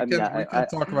but mean, I, we can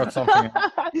talk about something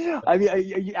else. I mean,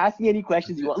 you ask me any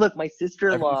questions you want. Look, my Have you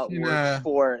sister-in-law seen works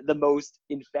for the most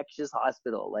infectious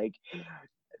hospital. Like,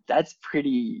 that's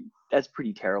pretty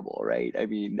terrible, right? I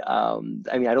mean, I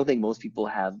don't think most people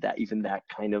have that, even that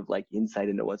kind of like insight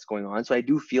into what's going on. So I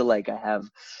do feel like I have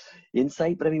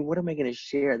insight, but I mean, what am I going to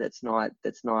share that's not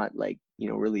like, you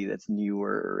know, really that's new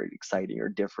or exciting or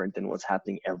different than what's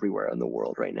happening everywhere in the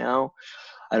world right now?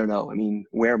 I don't know. I mean,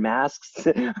 wear masks.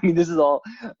 I mean, this is all,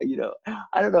 you know,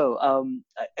 I don't know.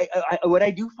 What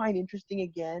I do find interesting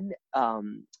again,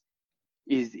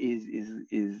 is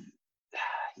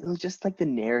you know, just like the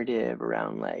narrative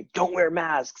around like don't wear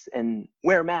masks and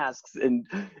wear masks, and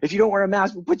if you don't wear a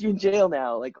mask we'll put you in jail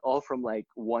now, like all from like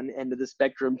one end of the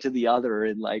spectrum to the other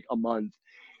in like a month.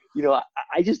 You know, I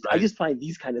Right. just find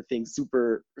these kind of things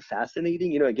super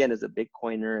fascinating, you know, again, as a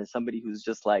Bitcoiner and somebody who's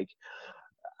just like,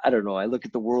 I don't know, I look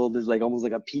at the world as like almost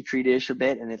like a petri dish a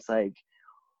bit, and it's like,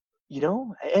 you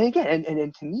know, and again,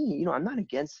 and to me, you know, I'm not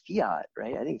against fiat,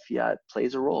 right? I think fiat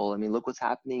plays a role. I mean, look what's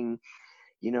happening,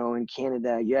 you know, in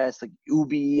Canada. Yes, like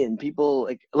Ubi and people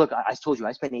like, look, I told you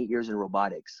I spent 8 years in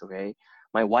robotics. Okay,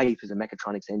 my wife is a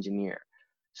mechatronics engineer.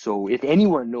 So if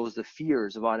anyone knows the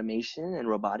fears of automation and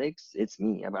robotics, it's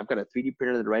me. I've got a 3D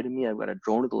printer to the right of me. I've got a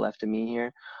drone to the left of me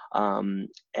here,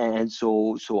 and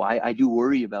so I do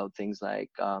worry about things like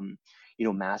you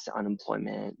know, mass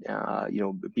unemployment, you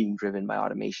know, being driven by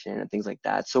automation and things like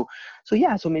that. So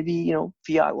yeah, so maybe, you know,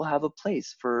 fiat will have a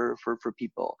place for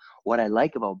people. What I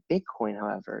like about Bitcoin,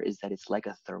 however, is that it's like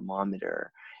a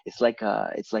thermometer. It's like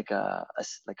a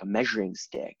measuring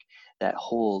stick that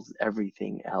holds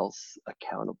everything else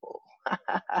accountable.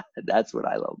 That's what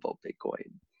I love about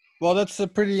Bitcoin. Well, that's a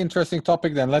pretty interesting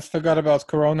topic then. Let's forget about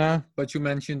Corona, but you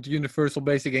mentioned universal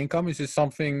basic income. Is this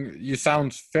something you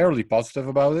sound fairly positive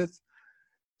about it?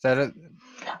 Is that it?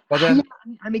 But Yeah, then,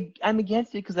 I'm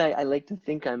against it because I like to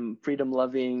think I'm freedom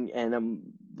loving and I'm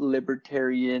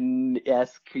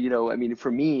libertarian-esque. You know, I mean,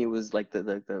 for me, it was like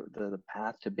the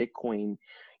path to Bitcoin.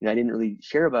 You know, I didn't really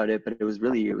share about it, but it was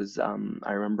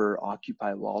I remember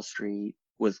Occupy Wall Street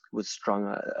was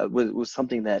strong, was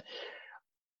something that,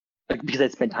 like, because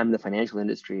I'd spent time in the financial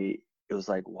industry, it was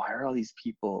like, why are all these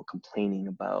people complaining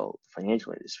about the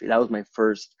financial industry? That was my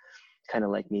first kind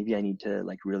of like maybe I need to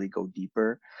like really go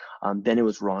deeper. Then it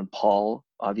was Ron Paul,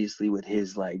 obviously, with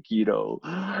his like, you know,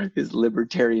 his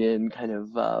libertarian kind of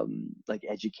like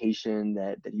education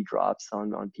that he drops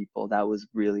on people. That was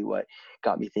really what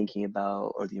got me thinking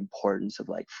about, or the importance of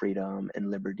like freedom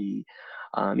and liberty.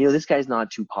 You know, this guy's not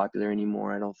too popular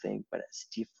anymore, I don't think, but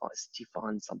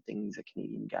Stefan something, he's a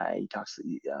Canadian guy. He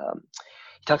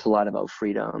talks a lot about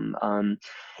freedom.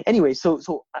 Anyway,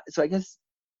 so I guess,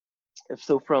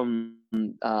 so from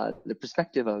the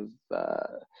perspective of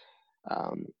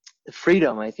um,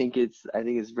 freedom, I think it's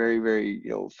very, very,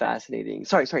 you know, fascinating.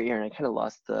 Sorry, Aaron, I kind of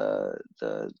lost the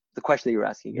question that you were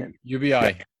asking again.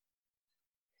 UBI.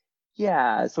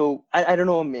 Yeah, so I don't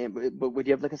know, man, but would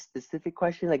you have like a specific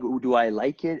question? Like, do I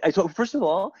like it? So first of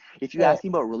all, if you Well, ask me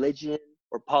about religion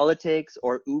or politics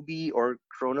or Ubi or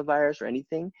coronavirus or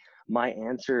anything, my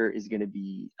answer is going to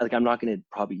be like, I'm not going to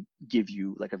probably give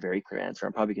you like a very clear answer.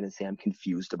 I'm probably going to say I'm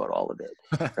confused about all of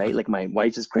it, right? Like my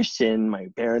wife is Christian, my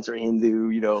parents are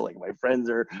Hindu, you know, like my friends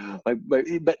are,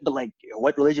 but like,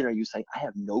 what religion are you saying? I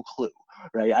have no clue,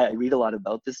 right? I read a lot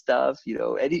about this stuff, you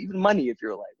know, and even money. If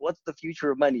you're like, what's the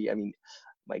future of money? I mean,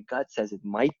 my gut says it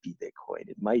might be Bitcoin.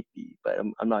 It might be, but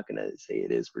I'm not going to say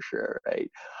it is for sure,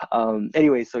 right?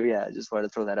 Anyway, so yeah, I just wanted to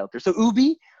throw that out there. So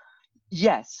Ubi,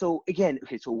 yes. So again,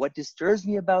 okay. So what disturbs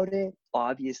me about it,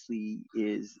 obviously,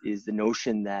 is the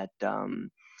notion that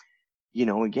you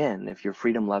know, again, if you're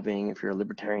freedom loving, if you're a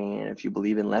libertarian, if you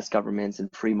believe in less governments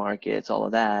and free markets, all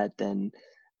of that, then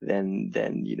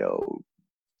you know,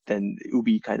 then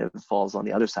Ubi kind of falls on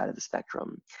the other side of the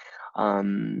spectrum.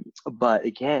 But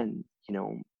again, you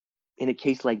know, in a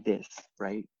case like this,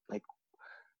 right? Like,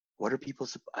 what are people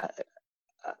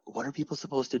what are people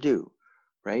supposed to do,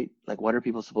 right? Like, what are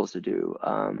people supposed to do?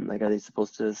 Like, are they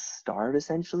supposed to starve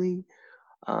essentially?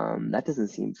 That doesn't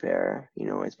seem fair, you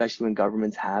know, especially when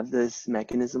governments have this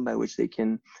mechanism by which they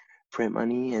can print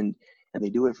money, and they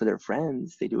do it for their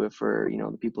friends. They do it for, you know,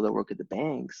 the people that work at the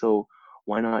bank. So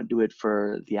why not do it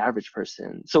for the average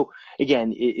person? So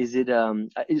again, is it I'm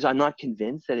not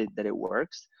convinced that it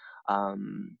works.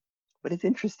 But it's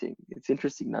interesting. It's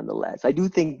interesting nonetheless. I do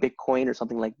think Bitcoin or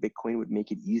something like Bitcoin would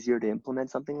make it easier to implement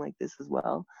something like this as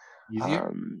well.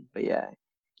 easier? But yeah,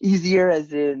 easier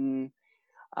as in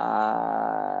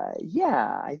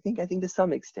yeah, I think to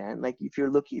some extent, like if you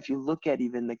look at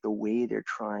even like the way they're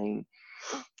trying,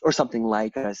 or something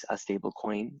like a stable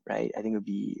coin, right? I think it would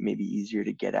be maybe easier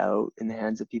to get out in the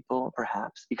hands of people,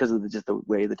 perhaps because of just the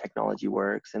way the technology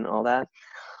works and all that.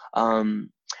 um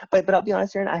but I'll be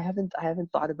honest, Aaron, I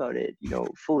haven't thought about it, you know,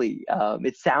 fully.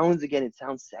 It sounds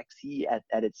sexy at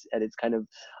its kind of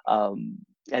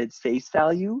at its face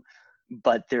value,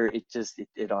 but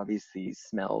it obviously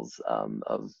smells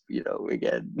of, you know,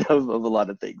 again, of a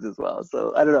lot of things as well.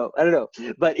 So I don't know,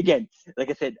 but again, like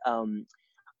I said,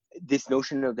 this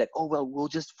notion of that, oh well, we'll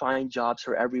just find jobs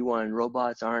for everyone,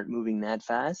 robots aren't moving that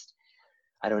fast.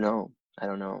 I don't know. I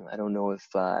don't know if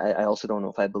I also don't know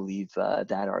if I believe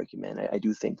that argument. I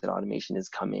do think that automation is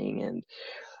coming, and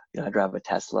you know, I drive a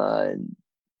Tesla, and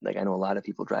like I know a lot of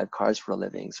people drive cars for a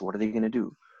living. So what are they going to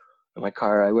do? My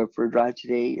car, I went for a drive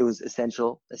today. It was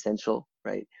essential,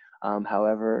 right?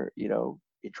 However, you know,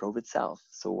 it drove itself.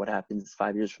 So what happens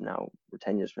 5 years from now or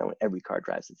 10 years from now when every car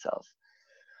drives itself?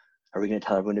 Are we going to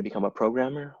tell everyone to become a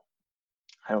programmer?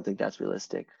 I don't think that's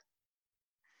realistic.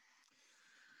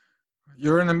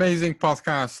 You're an amazing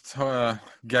podcast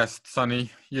guest,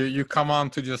 Sonny. You come on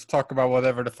to just talk about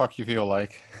whatever the fuck you feel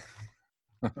like.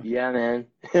 Yeah, man.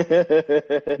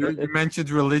 You mentioned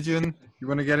religion. You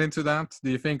want to get into that? Do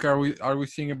you think are we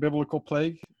seeing a biblical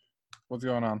plague? What's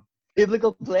going on?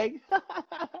 Biblical plague.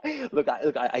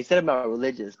 I said I'm not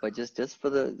religious, but just for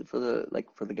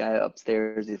the guy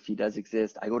upstairs, if he does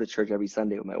exist, I go to church every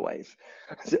Sunday with my wife.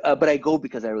 But I go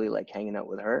because I really like hanging out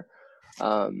with her.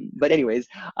 But anyways,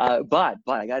 but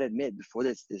I gotta admit, before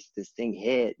this thing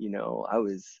hit, you know, I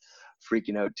was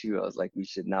freaking out too. I was like, we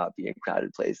should not be in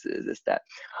crowded places. This that.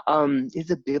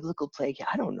 Is a biblical plague?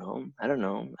 I don't know.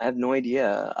 I have no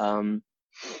idea.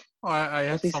 Oh, I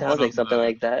had Definitely someone sounds on like something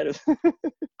like that.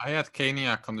 I had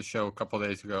Kaniak on the show a couple of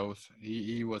days ago.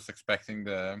 He was expecting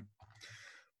the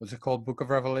what's it called, Book of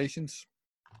Revelations,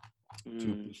 to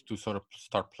Mm. to sort of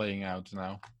start playing out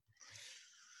now.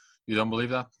 You don't believe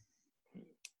that?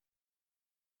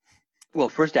 Well,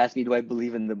 first ask me, do I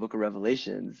believe in the Book of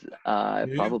Revelations? Do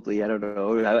you? Probably, I don't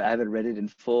know. I haven't read it in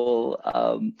full.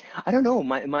 I don't know.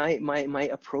 My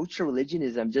approach to religion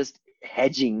is I'm just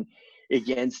hedging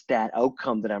against that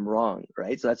outcome that I'm wrong,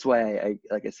 right? So that's why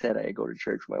like I said, I go to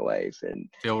church with my wife and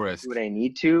Tail do risk. what I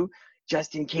need to,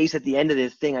 just in case at the end of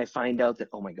this thing I find out that,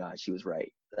 oh my God, she was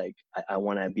right, like I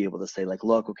want to be able to say like,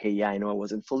 look, okay, yeah, I know I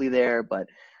wasn't fully there, but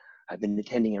I've been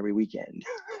attending every weekend.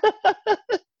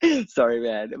 Sorry,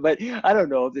 man, but I don't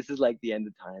know if this is like the end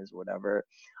of times or whatever.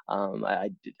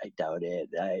 I doubt it.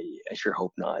 I sure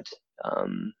hope not.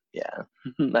 Yeah,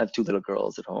 I have two little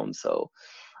girls at home, so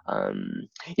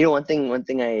one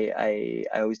thing I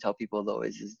always tell people though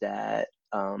is that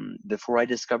before I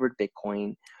discovered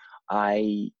Bitcoin,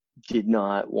 I did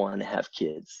not want to have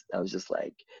kids. I was just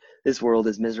like, this world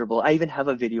is miserable. I even have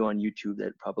a video on YouTube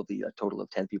that probably a total of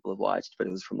 10 people have watched, but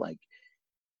it was from like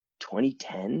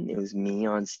 2010. It was me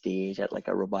on stage at like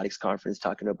a robotics conference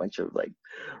talking to a bunch of like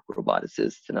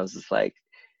roboticists, and I was just like,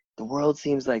 the world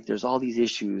seems like there's all these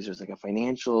issues. There's like a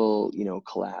financial,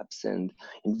 collapse and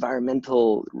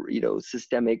environmental,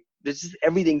 systemic. There's just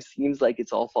everything seems like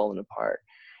it's all falling apart.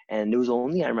 And it was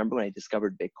only I remember when I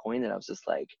discovered Bitcoin that I was just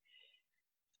like,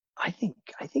 I think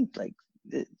like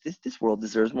this world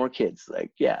deserves more kids.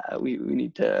 Like, yeah, we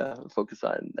need to focus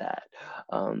on that.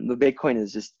 The Bitcoin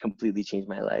has just completely changed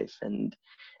my life, and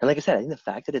like I said, I think the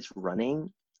fact that it's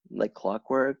running like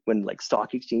clockwork when like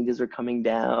stock exchanges are coming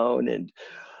down and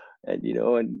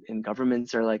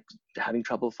governments are like having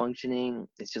trouble functioning,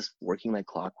 it's just working like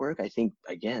clockwork. I think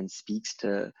again speaks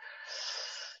to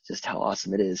just how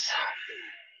awesome it is.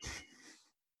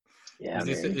 Yeah, Is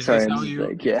this man. is Sorry, this I'm how just you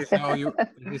like, is yeah. this how you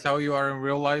is this how you are in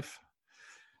real life?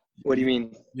 What do you You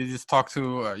mean? you just talk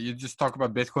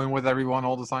about Bitcoin with everyone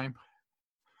all the time?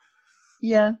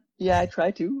 Yeah, I try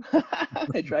to.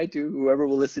 I try to. Whoever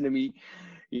will listen to me,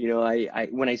 I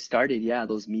when I started, yeah,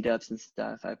 those meetups and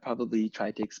stuff, I probably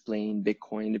tried to explain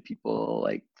Bitcoin to people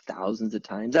like thousands of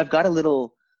times. I've got a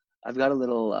little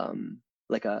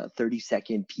like a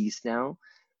 30-second piece now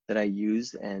that I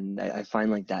use, and I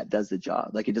find like that does the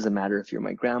job. Like it doesn't matter if you're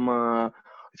my grandma,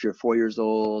 if you're 4 years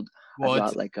old. I've Well,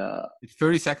 got like a it's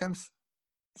 30 seconds.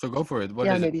 So go for it. What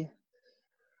yeah, is it? maybe.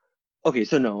 Okay,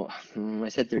 so no, I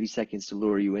said 30 seconds to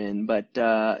lure you in, but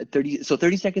 30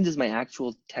 seconds is my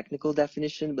actual technical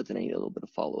definition, but then I need a little bit of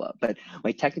follow-up. But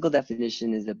my technical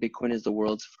definition is that Bitcoin is the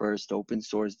world's first open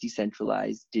source,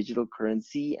 decentralized digital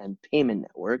currency and payment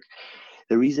network.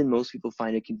 The reason most people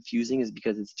find it confusing is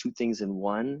because it's two things in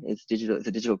one. It's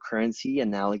a digital currency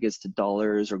analogous to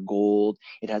dollars or gold.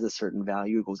 It has a certain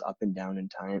value. It goes up and down in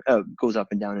time, goes up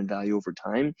and down in value over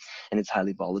time, and it's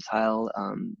highly volatile.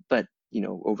 But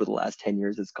over the last 10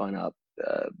 years, it's gone up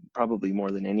probably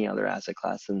more than any other asset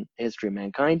class in the history of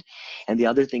mankind. And the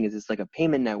other thing is it's like a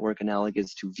payment network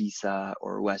analogous to Visa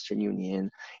or Western Union.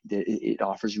 It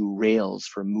offers you rails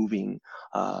for moving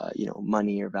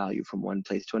money or value from one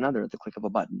place to another at the click of a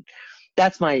button.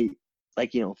 That's my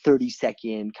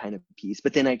 30-second kind of piece.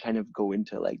 But then I kind of go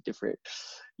into like different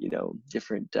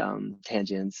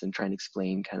tangents and try and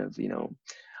explain kind of,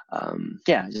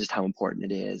 yeah, just how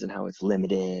important it is and how it's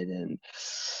limited and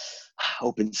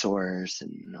open source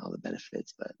and all the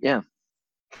benefits. But yeah.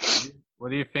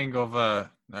 What do you think of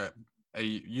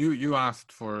you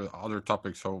asked for other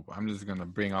topics, so I'm just gonna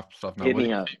bring up stuff now. Hit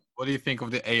me up. What do you think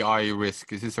of the AI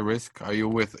risk? Is this a risk? Are you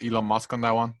with Elon Musk on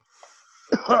that one?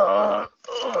 Oh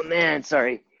man,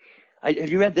 sorry. Have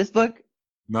you read this book?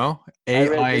 No? I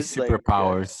read AI this like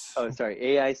superpowers. oh sorry,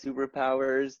 AI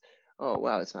superpowers. Oh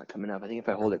wow, it's not coming up. I think if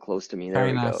I hold it close to me, there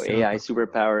we China go. AI super.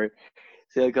 superpower.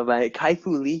 Silicon Valley. Kai-Fu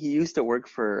Lee, he used to work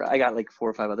for I got like 4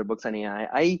 or 5 other books on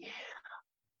AI.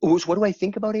 What do I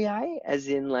think about AI? As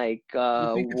in like Do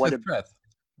you think it's what a a threat?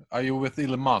 Are you with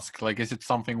Elon Musk? Like, is it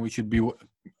something we should be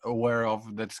aware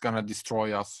of that's gonna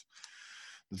destroy us?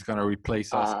 That's gonna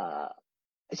replace us? uh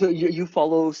so you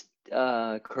follow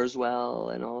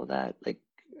Kurzweil and all of that? Like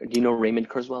do you know Raymond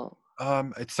Kurzweil?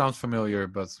 It sounds familiar,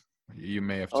 but you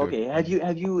may have to Okay. Have explain. you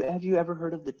have you have you ever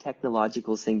heard of the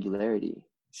technological singularity?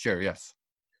 Sure, yes.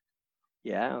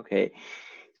 Yeah, okay.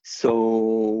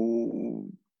 So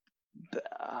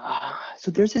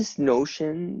so there's this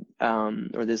notion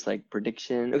or this like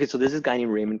prediction. Okay, so there's this guy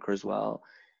named Raymond Kurzweil.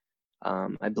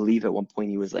 I believe at one point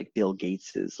he was like Bill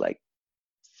Gates's like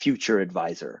future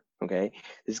advisor. Okay,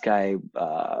 this guy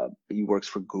he works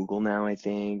for Google now. I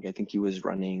think he was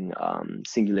running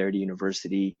Singularity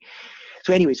University.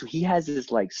 So anyway, so he has this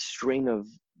like string of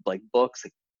like books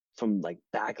like from like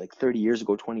back like 30 years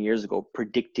ago, 20 years ago,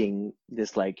 predicting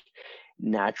this like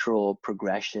natural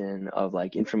progression of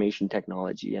like information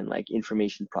technology and like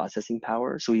information processing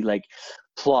power. So he like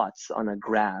plots on a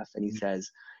graph and he says,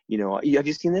 have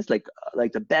you seen this? Like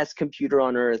the best computer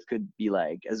on earth could be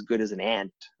like as good as an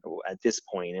ant at this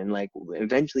point, and like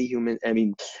eventually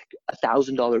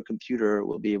 $1,000 computer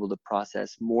will be able to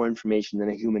process more information than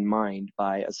a human mind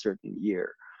by a certain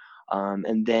year.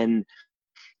 And then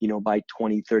by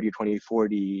 2030 or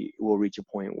 2040, we'll reach a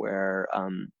point where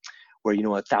 $1,000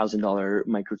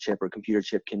 microchip or computer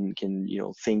chip can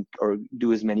think or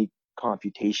do as many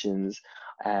computations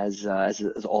as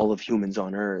all of humans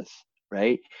on Earth,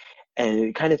 right? And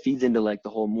it kind of feeds into like the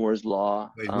whole Moore's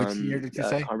law Wait, which year did you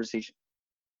say? conversation.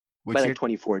 By Which like year?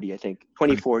 2040, I think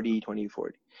 20. 2040. Okay,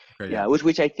 yeah. Yeah,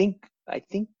 which I think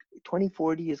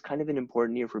 2040 is kind of an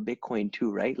important year for Bitcoin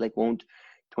too, right? Like, won't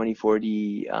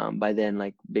 2040 by then,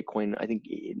 like Bitcoin, I think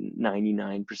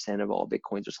 99% of all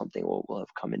Bitcoins or something will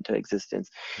have come into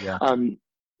existence. Yeah. And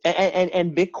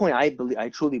Bitcoin, I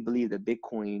truly believe that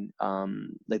Bitcoin,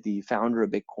 like the founder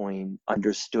of Bitcoin,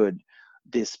 understood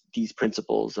these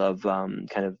principles of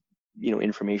kind of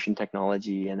information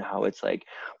technology and how it's like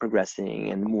progressing,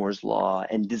 and Moore's law,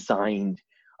 and designed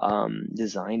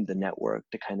the network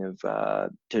to kind of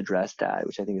to address that,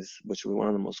 which I think is one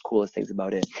of the most coolest things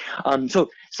about it.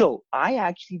 So I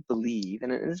actually believe,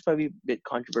 and this is probably a bit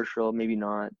controversial, maybe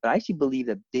not, but I actually believe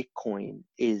that Bitcoin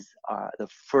is the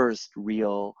first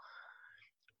real,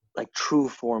 like, true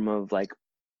form of like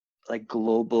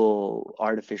global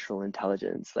artificial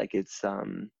intelligence. Like, it's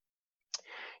in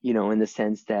the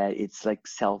sense that it's like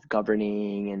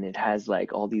self-governing, and it has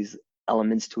like all these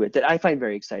elements to it that I find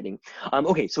very exciting.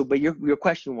 Okay, so but your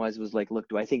question was like, look,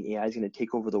 do I think AI is going to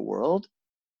take over the world?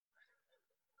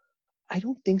 I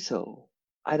don't think so.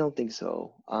 I don't think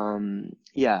so.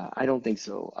 Yeah, I don't think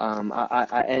so.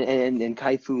 And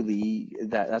Kai-Fu Lee,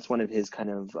 that's one of his kind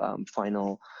of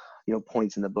final,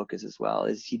 points in the book as well,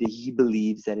 is he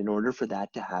believes that in order for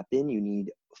that to happen, you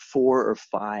need 4 or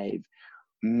 5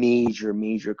 major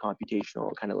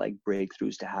computational kind of like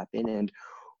breakthroughs to happen, and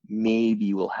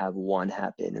maybe we'll have one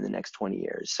happen in the next 20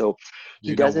 years. So Do he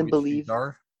you know doesn't which these believe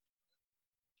are?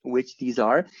 which these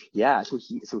are. Yeah, so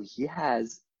he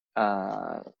has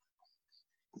my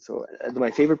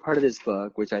favorite part of this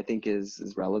book, which I think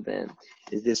is relevant,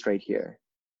 is this right here.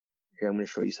 Here, I'm going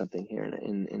to show you something here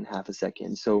in half a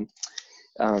second. So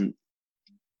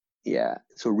yeah,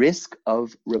 so risk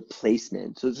of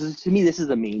replacement. So to me, this is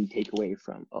the main takeaway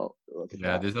from, oh, look at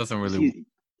Yeah, that. this doesn't You really. see,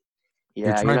 You're yeah,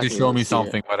 you're trying not to gonna be show able to me see it.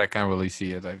 something, but I can't really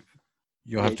see it.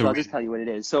 You'll have Okay, to so I'll read. just tell you what it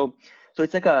is. So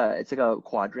it's like a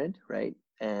quadrant, right?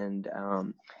 And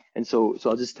so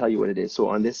I'll just tell you what it is. So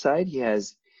on this side, he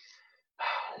has,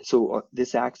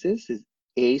 this axis is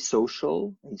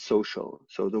asocial and social.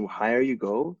 So the higher you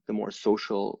go, the more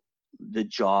social the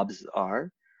jobs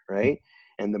are, right?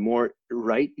 And the more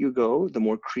right you go, the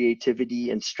more creativity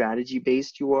and strategy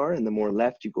based you are, and the more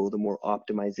left you go, the more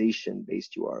optimization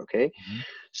based you are. Okay, Mhm.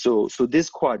 so this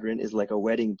quadrant is like a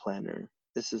wedding planner.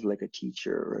 This is like a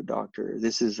teacher or a doctor.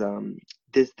 This is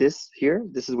this here.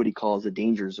 This is what he calls a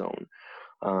danger zone.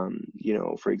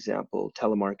 For example,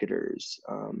 telemarketers,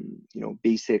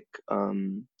 basic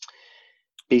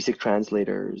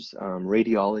translators,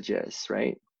 radiologists,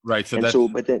 right? Right, so And so,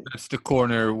 but then, that's the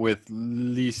corner with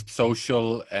least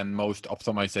social and most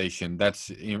optimization. That's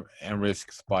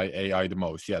risked by AI the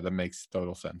most. Yeah, that makes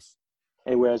total sense.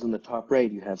 and whereas on the top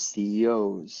right, you have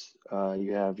CEOs,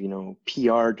 you have,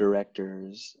 PR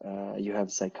directors, you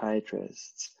have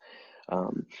psychiatrists.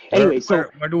 Where Anyway, so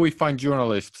where where do we find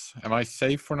journalists? Am I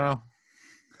safe for now?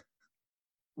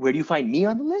 where do you find me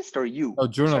on the list, or you? Oh,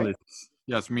 Sorry. journalists.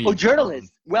 Yes, Oh, me.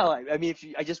 journalist. Well, I mean, if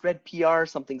I just read PR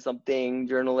something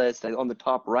journalist on the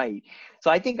top right,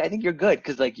 so I think you're good,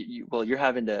 because like you're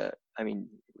having to. I mean,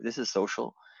 this is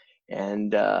social,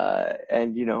 and I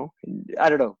don't know,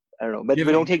 but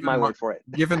don't take my word for it.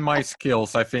 Given my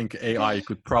skills, I think AI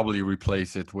could probably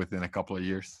replace it within a couple of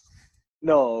years.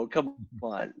 No, come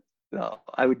on. No,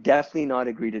 I would definitely not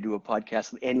agree to do a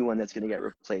podcast with anyone that's going to get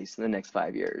replaced in the next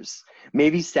 5 years.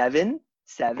 Maybe seven,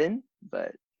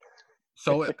 but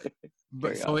So,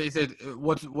 carry on. is it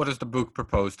what does the book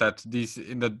propose, that these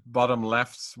in the bottom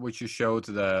left, which you showed,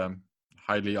 the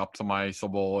highly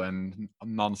optimizable and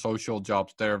non-social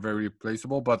jobs, they're very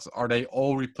replaceable, but are they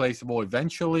all replaceable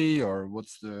eventually, or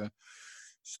what's the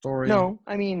story? No,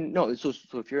 I mean, no. So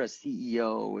if you're a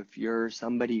CEO, if you're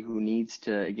somebody who needs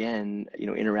to, again,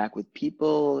 interact with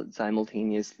people,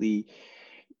 simultaneously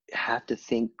have to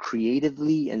think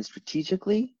creatively and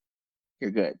strategically,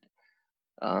 you're good.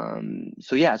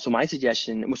 So yeah, so my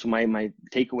suggestion, so my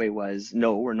takeaway was,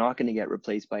 no, we're not going to get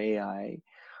replaced by AI.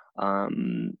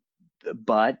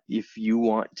 But if you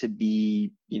want to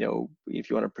be, if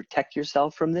you want to protect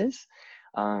yourself from this,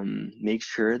 make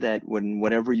sure that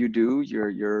whatever you do,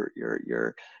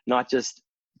 you're not just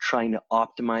trying to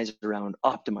optimize around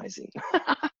optimizing.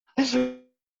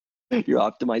 You're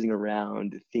optimizing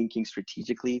around thinking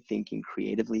strategically, thinking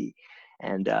creatively,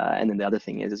 And then the other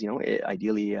thing is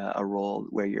ideally a role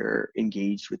where you're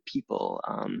engaged with people.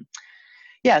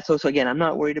 Yeah, so again, I'm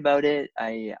not worried about it.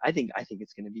 I think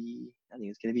it's gonna be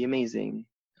amazing.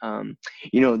 Um,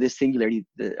 this singularity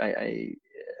that I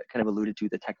kind of alluded to,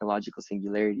 the technological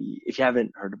singularity. If you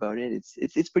haven't heard about it,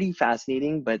 it's pretty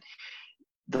fascinating. But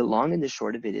the long and the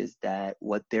short of it is that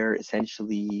what they're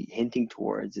essentially hinting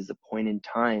towards is a point in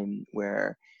time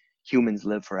where humans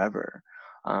live forever,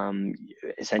 um,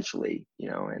 essentially,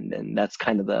 and then that's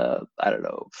kind of the, I don't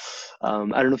know.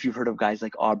 I don't know if you've heard of guys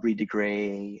like Aubrey de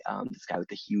Grey, this guy with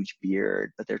the huge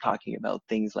beard, but they're talking about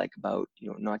things like about,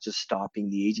 not just stopping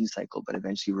the aging cycle, but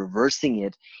eventually reversing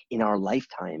it in our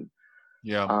lifetime.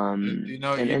 Yeah. Do you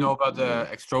And know about the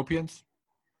extropians?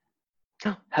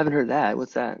 haven't heard that.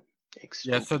 What's that?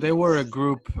 Yeah, so they were a Extropians.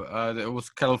 group that was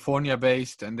California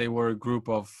based, and they were a group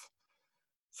of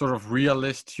sort of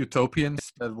realist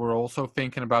utopians that were also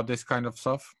thinking about this kind of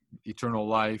stuff. Eternal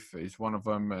life is one of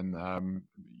them, and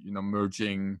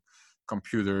merging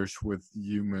computers with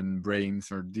human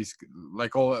brains, or these,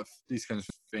 like, all of these kinds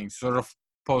of things, sort of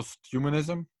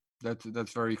post-humanism.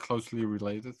 That's very closely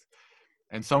related.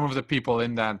 And some of the people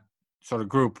in that sort of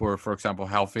group were, for example,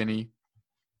 Hal Finney,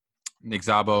 Nick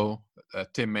Szabo,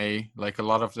 Tim May. Like, a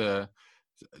lot of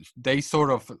they sort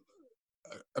of,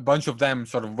 a bunch of them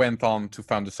sort of went on to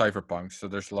found the cypherpunks. So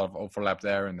there's a lot of overlap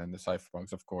there, and then the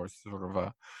cypherpunks, of course, sort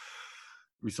of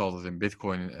resulted in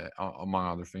Bitcoin, among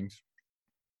other things.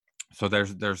 So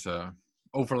there's a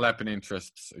overlap in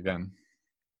interests again.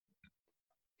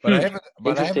 But I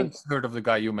Interesting. haven't heard of the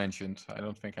guy you mentioned. I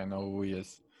don't think I know who he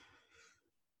is.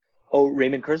 Oh,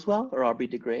 Raymond Kurzweil or Aubrey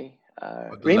de Grey?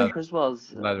 But Raymond Kurzweil's.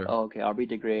 the letter. Oh, okay, Aubrey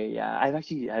de Grey. Yeah, I've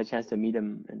actually had a chance to meet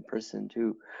him in person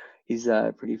too. He's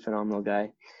a pretty phenomenal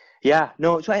guy. Yeah,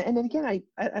 no. And then again,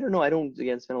 I don't know. I don't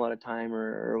again spend a lot of time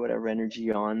or whatever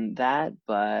energy on that,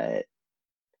 but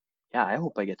yeah, I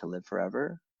hope I get to live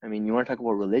forever. I mean, you want to talk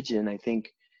about religion? I think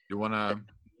You wanna?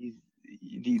 these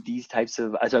these types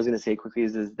of. As I was going to say quickly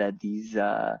is that these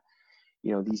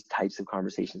types of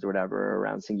conversations or whatever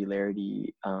around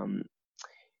singularity,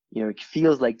 it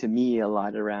feels like to me a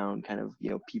lot around kind of,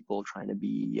 people trying to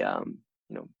be, you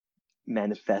know,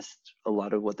 manifest a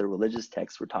lot of what the religious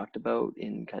texts were talked about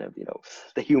in kind of,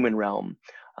 the human realm,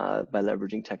 by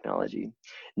leveraging technology,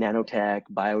 nanotech,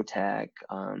 biotech,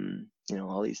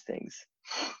 all these things.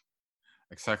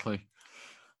 Exactly.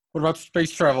 What about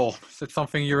space travel? Is that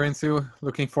something you're into?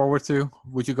 Looking forward to?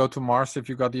 Would you go to Mars if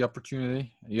you got the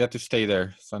opportunity? You had to stay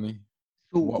there, Sonny.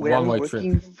 So when I One was way trip.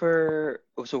 working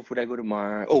so would I go to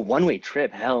Mars? Oh, one-way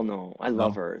trip. Hell no. I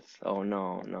love No. Earth. Oh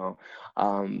no, no.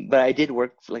 But I did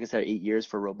work for, like I said, 8 years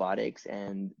for robotics,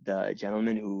 and the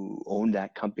gentleman who owned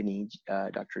that company,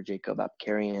 Dr. Jacob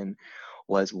Apkarian,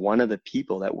 was one of the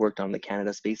people that worked on the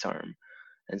Canada Space Arm.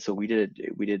 And so we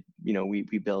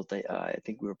built, I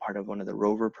think we were part of one of the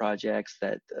rover projects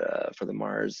that for the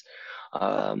Mars,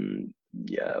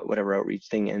 yeah, whatever outreach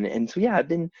thing. And so, yeah, I've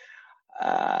been,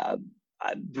 uh,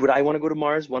 would I want to go to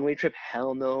Mars one-way trip?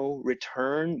 Hell no.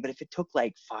 Return, but if it took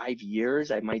like 5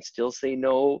 years, I might still say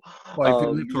no. Well, if you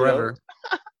live You know,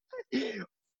 forever,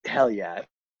 hell yeah.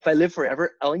 If I live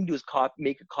forever, all I can do is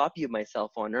make a copy of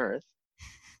myself on Earth,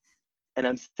 and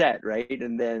I'm set, right?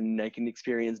 And then I can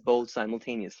experience both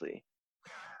simultaneously.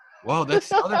 well, that's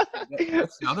the other.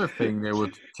 That's the other thing they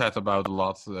would chat about a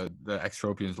lot. The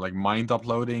extropians, like mind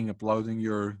uploading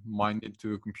your mind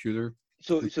into a computer.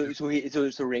 So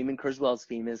Raymond Kurzweil's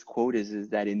famous quote is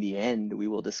that in the end we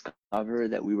will discover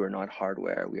that we were not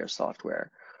hardware, we are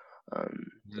software.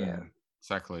 Yeah.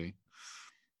 Exactly.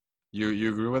 You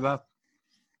agree with that?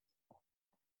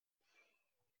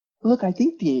 Look, I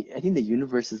think the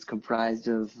universe is comprised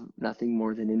of nothing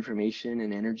more than information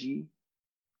and energy,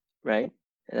 right?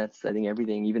 That's, I think,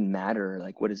 everything, even matter.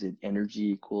 Like, what is it?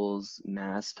 Energy equals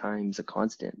mass times a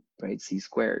constant, right? C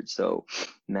squared. So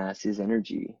mass is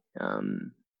energy.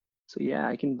 So yeah,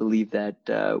 I can believe that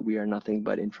we are nothing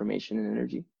but information and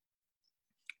energy.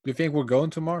 Do you think we're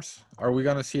going to Mars? Are we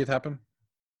gonna see it happen?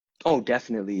 Oh,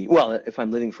 definitely. Well, if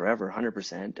I'm living forever,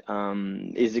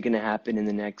 100%. Is it going to happen in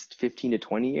the next 15 to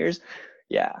 20 years?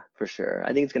 Yeah, for sure.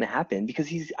 I think it's going to happen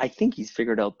because I think he's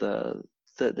figured out the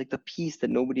piece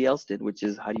that nobody else did, which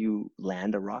is how do you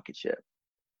land a rocket ship,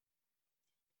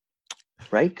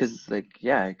 right? Because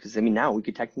I mean, now we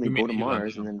could technically You mean go to Elon?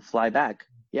 Mars and then fly back.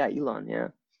 Yeah, Elon. Yeah.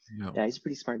 Yeah. Yeah, he's a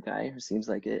pretty smart guy. It seems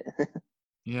like it.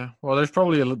 Yeah. Well, there's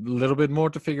probably a little bit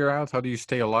more to figure out. How do you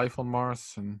stay alive on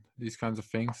Mars and these kinds of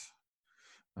things?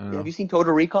 I don't Have know. you seen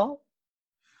Total Recall?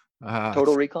 Uh, at,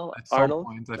 Total Recall, at some Arnold?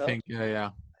 point, I No? think, yeah.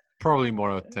 Probably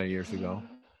more than 10 years ago.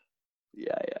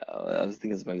 yeah. I was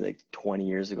thinking it was maybe like 20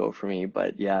 years ago for me,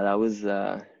 but yeah, that was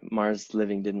Mars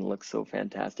Living didn't look so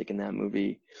fantastic in that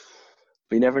movie.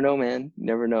 But you never know, man. You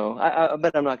never know.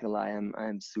 But I'm not gonna lie.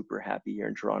 I'm super happy here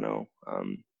in Toronto.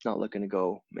 Not looking to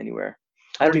go anywhere.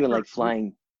 I Oh, don't even like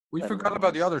flying, we let forgot alone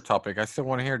about the just. other topic. I still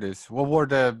want to hear this. What were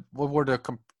the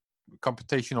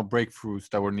computational breakthroughs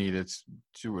that were needed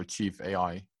to achieve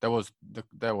AI? That was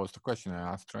the question I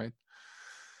asked, right?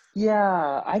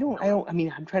 Yeah, I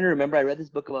mean, I'm trying to remember. I read this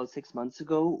book about 6 months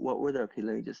ago. What were the, okay,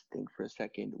 let me just think for a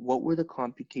second. What were the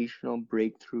computational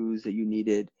breakthroughs that you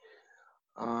needed?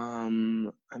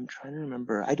 I'm trying to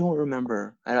remember. I don't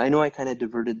remember. I know I kind of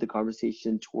diverted the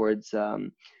conversation towards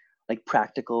like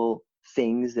practical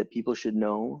things that people should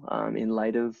know in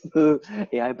light of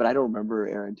AI, but I don't remember,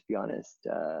 Aaron, to be honest.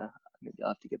 Maybe I'll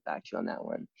have to get back to you on that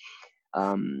one.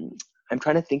 Um, I'm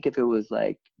trying to think if it was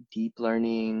like deep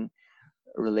learning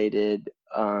related.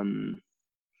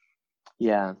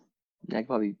 Yeah, I could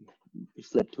probably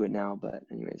flip to it now, but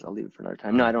anyways, I'll leave it for another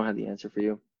time. No, I don't have the answer for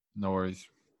you. No worries.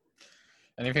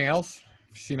 Anything else?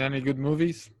 Seen any good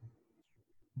movies?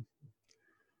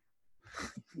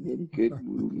 Any good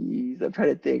movies? I'm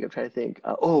trying to think. I'm trying to think.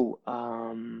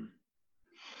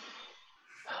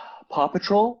 Paw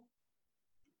Patrol.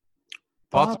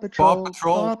 Paw Paw Patrol.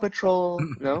 Patrol. Paw Patrol.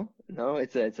 No, no, I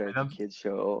it's a don't. kids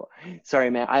show. Sorry,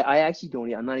 man. I actually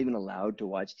don't. I'm not even allowed to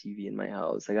watch TV in my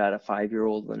house. I got a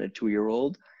 5-year-old and a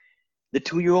 2-year-old. The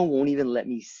 2-year-old won't even let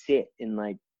me sit in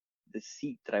like the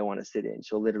seat that I want to sit in.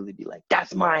 She'll literally be like,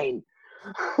 "That's mine."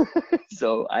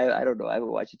 So I don't know. I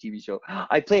haven't watched a TV show.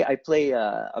 I play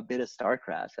a bit of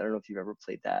StarCraft. I don't know if you've ever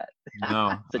played that.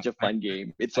 No, Such a I, fun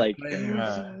game. It's I'm like,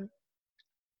 playing.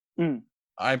 mm,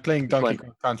 I'm playing which Donkey one?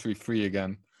 Kong Country 3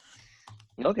 again.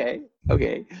 Okay,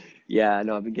 okay. Yeah,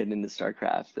 no, I've been getting into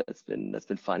StarCraft. That's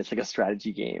been fun. It's like a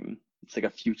strategy game. It's like a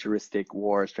futuristic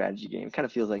war strategy game. It kind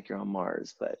of feels like you're on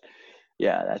Mars, but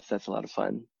yeah, that's a lot of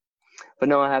fun. But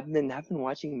no, I have been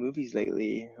watching movies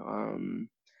lately.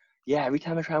 Yeah, every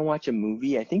time I try and watch a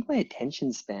movie, I think my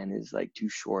attention span is like too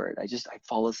short. I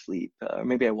fall asleep, or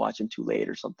maybe I watch them too late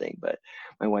or something. But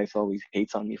my wife always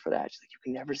hates on me for that. She's like, "You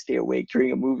can never stay awake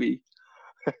during a movie."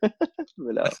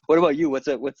 But what about you? What's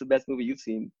the best movie you've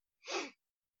seen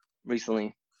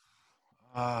recently?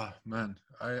 Ah, man,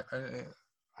 I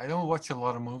don't watch a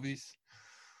lot of movies.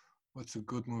 What's a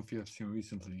good movie I've seen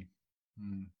recently?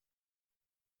 Hmm.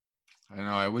 I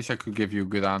know. I wish I could give you a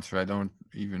good answer. I don't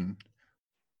even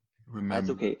That's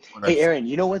remember okay. what I've Hey, seen. Aaron,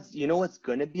 you know what's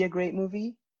gonna be a great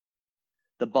movie?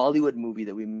 The Bollywood movie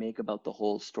that we make about the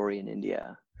whole story in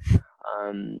India.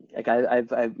 Like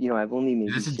I've only Is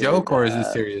maybe this a joke shared or is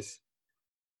it serious?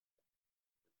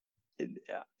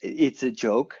 it's a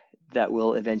joke that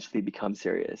will eventually become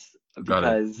serious Got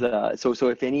it. because so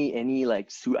if any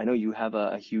like I know you have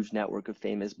a huge network of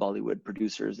famous Bollywood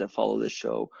producers that follow this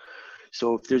show.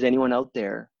 So if there's anyone out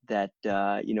there that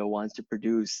wants to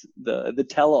produce the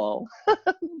tell-all,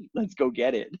 let's go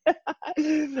get it.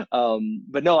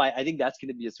 But no, I think that's going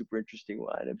to be a super interesting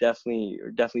one. I'm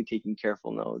definitely taking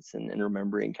careful notes and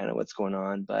remembering kind of what's going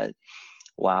on. But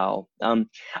wow. I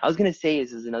was gonna say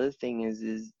is another thing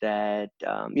is that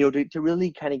to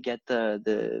really kind of get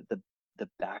the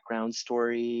background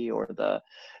story or the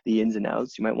ins and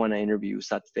outs, you might want to interview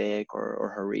Satvik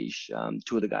or Harish,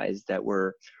 two of the guys that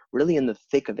were really in the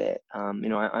thick of it.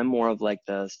 I'm more of like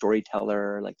the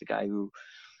storyteller, like the guy who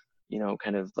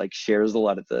kind of like shares a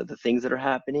lot of the things that are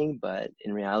happening. But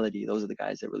in reality, those are the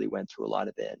guys that really went through a lot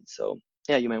of it. So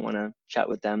yeah, you might want to chat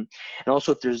with them. And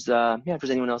also, if there's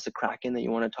anyone else at Kraken that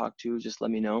you want to talk to, just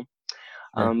let me know.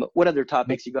 Sure. What other Let-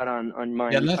 topics you got on Yeah,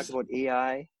 mind? We talked about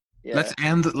AI. Yeah, let's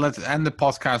end the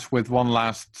podcast with one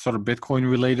last sort of Bitcoin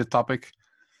related topic.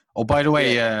 Oh, by the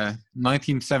way, yeah.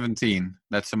 1917.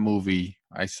 That's a movie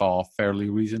I saw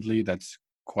fairly recently. That's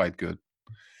quite good.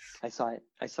 I saw it.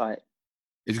 I saw it.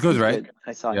 It's It good, was right? good.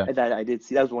 I saw Yeah. it. That I did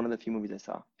see. That was one of the few movies I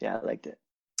saw. Yeah, I liked it.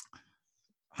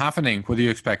 Happening. What do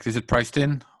you expect? Is it priced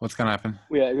in? What's gonna happen?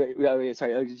 Yeah,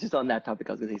 sorry. Just on that topic,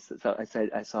 I was gonna say. So I said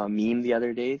I saw a meme the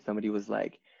other day. Somebody was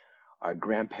like, "Our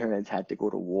grandparents had to go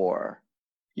to war.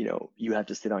 You have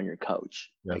to sit on your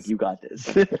couch. Like Yes. you got this."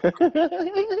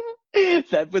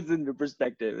 That puts it into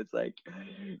perspective. It's like,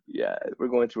 yeah, we're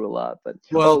going through a lot. But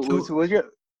Well, oh, so was your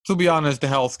to be honest, the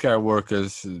healthcare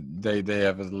workers they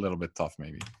have it a little bit tough,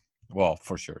 maybe. Well,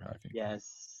 for sure, I think.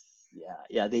 yes,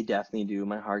 yeah, they definitely do.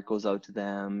 My heart goes out to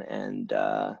them, and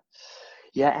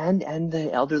yeah, and the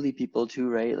elderly people too,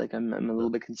 right? Like I'm a little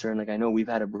bit concerned. Like I know we've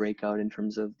had a breakout in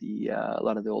terms of the a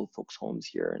lot of the old folks' homes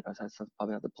here, and that's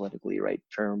probably not the politically right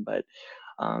term, but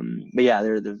But yeah,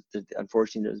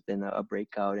 unfortunately there's been a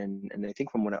breakout, and I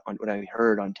think from what I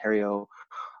heard, Ontario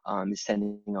is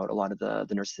sending out a lot of the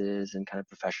nurses and kind of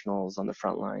professionals on the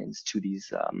front lines to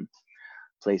these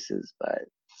places. But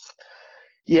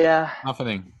yeah,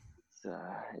 Happening.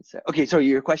 it's okay. So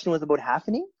your question was about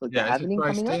happening, like the Yeah, is it happening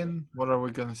coming priced up? in? What are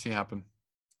we gonna see happen?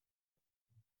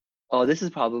 Oh, this is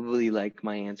probably like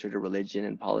my answer to religion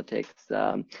and politics,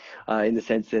 in the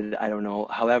sense that I don't know.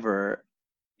 However,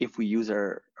 if we use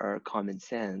our common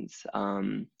sense,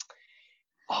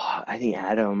 I think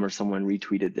Adam or someone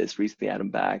retweeted this recently.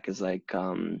 Adam Back is like,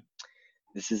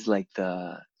 this is like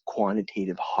the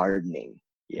quantitative hardening.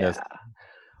 Yes. Yeah.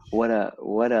 What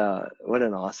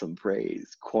an awesome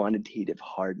phrase, quantitative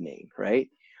hardening, right?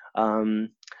 Um,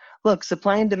 Look,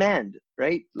 supply and demand,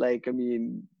 right? Like, I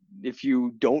mean, if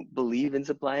you don't believe in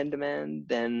supply and demand,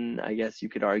 then I guess you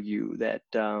could argue that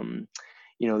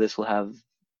this will have,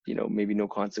 maybe no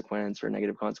consequence or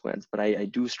negative consequence. But I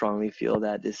do strongly feel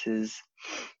that this is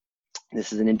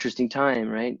an interesting time,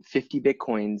 right? 50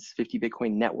 Bitcoins, 50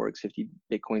 Bitcoin networks, 50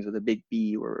 Bitcoins with a big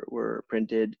B were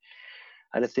printed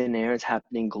out of thin air. It's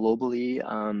happening globally.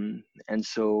 And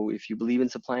so if you believe in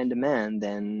supply and demand,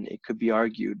 then it could be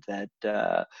argued that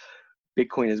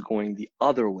Bitcoin is going the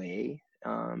other way,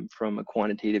 from a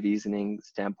quantitative easing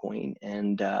standpoint.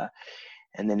 And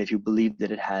then if you believe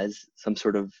that it has some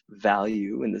sort of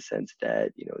value in the sense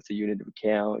that, it's a unit of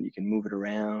account, you can move it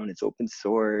around, it's open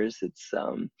source, it's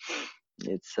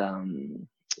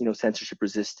censorship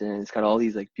resistant, it's got all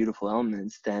these like beautiful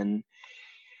elements, then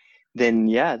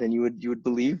yeah, then you would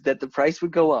believe that the price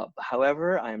would go up.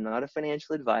 However, I am not a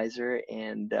financial advisor,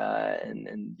 and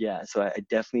yeah, so I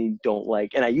definitely don't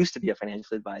like. And I used to be a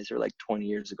financial advisor like 20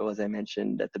 years ago, as I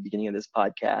mentioned at the beginning of this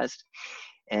podcast,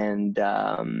 and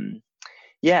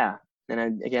yeah,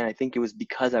 and I think it was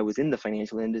because I was in the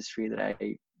financial industry that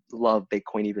I love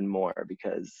Bitcoin even more,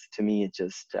 because to me it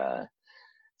just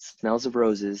smells of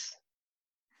roses.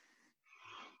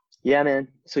 Yeah, man.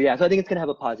 So yeah, so I think it's gonna have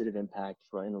a positive impact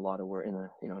in a lot of word, in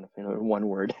one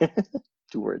word,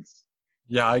 2 words.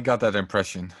 Yeah, I got that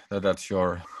impression that's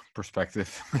your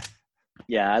perspective.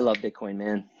 Yeah, I love Bitcoin,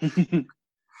 man.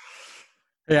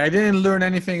 Yeah, I didn't learn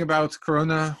anything about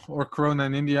Corona or Corona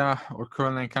in India or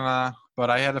Corona in Canada, but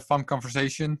I had a fun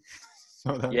conversation.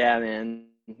 So Yeah, man.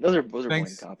 Those are boring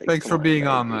thanks, topics. thanks Come for on, being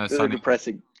guys. on, Those are Sunny.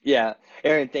 depressing. Yeah,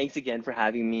 Aaron, thanks again for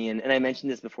having me. And I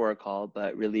mentioned this before our call,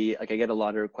 but really, like, I get a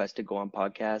lot of requests to go on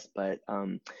podcasts, but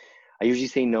I usually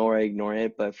say no or I ignore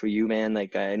it. But for you, man,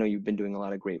 like, I know you've been doing a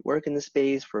lot of great work in the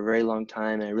space for a very long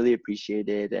time, and I really appreciate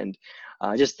it. And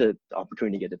just the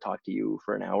opportunity to get to talk to you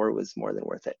for an hour was more than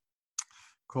worth it.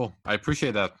 Cool. I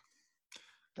appreciate that.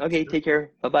 Okay, take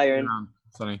care. Bye bye, See you Aaron. around,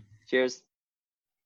 Sunny. Cheers.